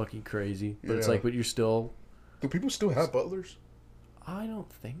 Fucking crazy. But it's like, but you're still. Do people still have butlers? I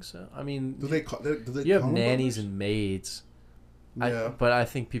don't think so. I mean, do they you have nannies and maids. Yeah. But I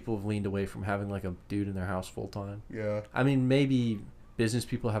think people have leaned away from having like a dude in their house full time. Yeah. I mean, maybe business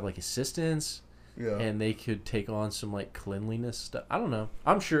people have like assistants. Yeah. And they could take on some like cleanliness stuff. I don't know.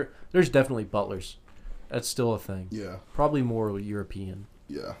 I'm sure there's definitely butlers. That's still a thing. Yeah. Probably more European.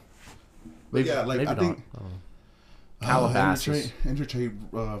 Yeah. Maybe, yeah, like I think Calabasas. Andrew Tate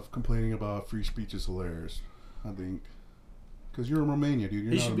complaining about free speech is hilarious. I think because you're in Romania,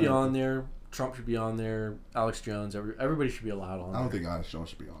 dude. He should be on there. Trump should be on there. Alex Jones. Everybody should be allowed on there. I don't think Alex Jones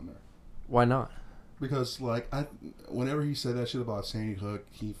should be on there. Why not? Because whenever he said that shit about Sandy Hook,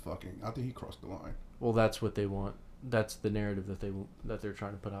 I think he crossed the line. Well, that's what they want. That's the narrative that they're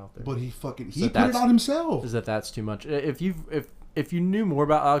trying to put out there. But he put it out himself. Is that's too much? If you knew more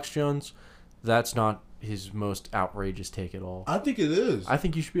about Alex Jones, that's not his most outrageous take at all. I think it is. I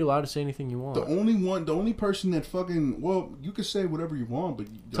think you should be allowed to say anything you want. The only person that you can say whatever you want, but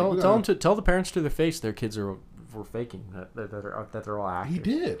tell the parents to their face their kids were faking that they're all actors. He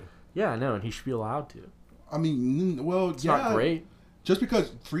did. Yeah, I know, and he should be allowed to. I mean, well, it's not great. Just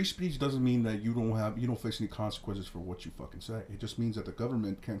because free speech doesn't mean that you don't face any consequences for what you fucking say. It just means that the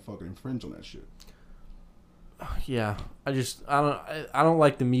government can't fucking infringe on that shit. Yeah, I don't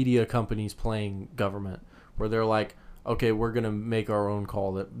like the media companies playing government where they're like, okay, we're gonna make our own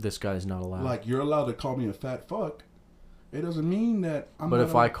call that this guy's not allowed. Like, you're allowed to call me a fat fuck. It doesn't mean that I'm. But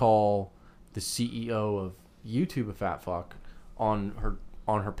if I call the CEO of YouTube a fat fuck on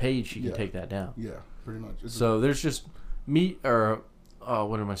her page, she can take that down. Yeah, pretty much. So there's just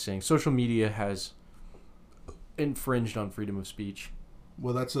what am I saying? Social media has infringed on freedom of speech.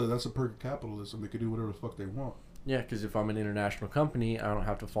 Well, that's a perk of capitalism. They can do whatever the fuck they want. Yeah, because if I'm an international company, I don't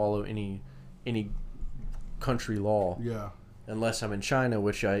have to follow any country law. Yeah. Unless I'm in China,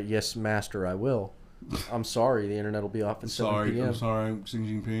 which yes, master, I will. I'm sorry, the internet will be off at 7 p.m. I'm sorry, Xi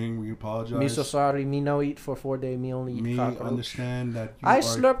Jinping. We apologize. Me so sorry. Me no eat for 4 days. Me only eat cockroach. Understand that. I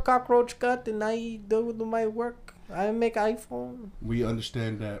slurp cockroach gut and I do my work. I make iPhone. We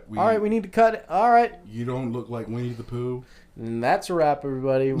understand that. All right, we need to cut it. All right. You don't look like Winnie the Pooh. And that's a wrap,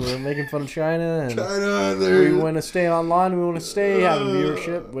 everybody. We're making fun of China. And we want to stay online. We want to stay having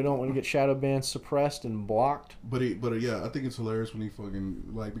viewership. We don't want to get shadow banned, suppressed, and blocked. But yeah, I think it's hilarious when he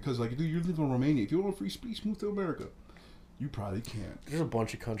fucking because dude, you live in Romania. If you want free speech, move to America. You probably can't. There's a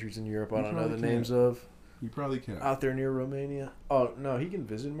bunch of countries in Europe I don't know the names of. He probably can. Out there near Romania. Oh, no, he can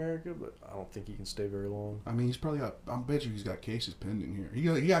visit America, but I don't think he can stay very long. I mean, he's probably got... I bet you he's got cases pending here.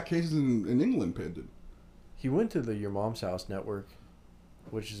 He got cases in England pending. He went to the Your Mom's House network,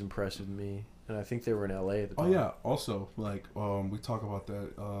 which is impressive to me. And I think they were in L.A. at the time. Oh, yeah. Also, like, we talk about that.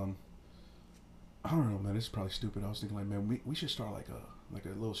 I don't know, man. This is probably stupid. I was thinking, like, man, we should start, like a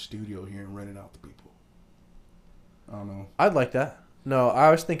little studio here and rent it out to people. I don't know. I'd like that. No, I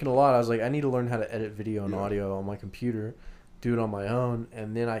was thinking a lot. I was like, I need to learn how to edit video and audio on my computer, do it on my own,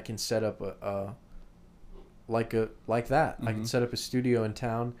 and then I can set up like that. Mm-hmm. I can set up a studio in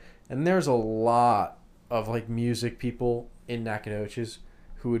town, and there's a lot of like music people in Nacogdoches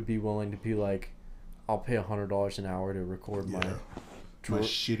who would be willing to be like, I'll pay $100 an hour to record my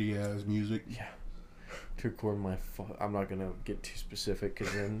shitty ass music. Yeah. To record my, I'm not gonna get too specific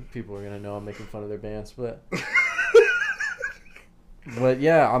because then people are gonna know I'm making fun of their bands, but. But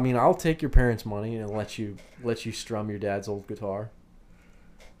yeah, I mean, I'll take your parents' money and let you strum your dad's old guitar,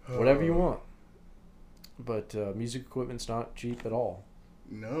 whatever you want. But music equipment's not cheap at all.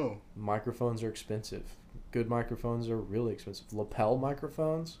 No. Microphones are expensive. Good microphones are really expensive. Lapel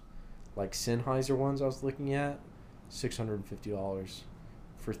microphones, like Sennheiser ones I was looking at, $650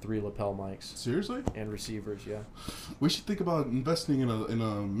 for 3 lapel mics. Seriously? And receivers, yeah. We should think about investing in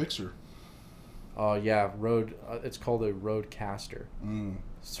a mixer. Yeah, Rode. It's called a Rodecaster. Mm.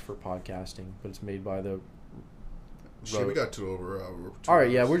 It's for podcasting, but it's made by the. Shit, we got 2 over. All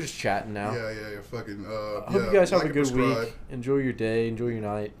right, yeah, we're just chatting now. Yeah. Fucking. I hope you guys have a good week. Enjoy your day. Enjoy your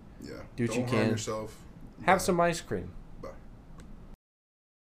night. Yeah. Do what you can. Don't harm yourself. Have some ice cream.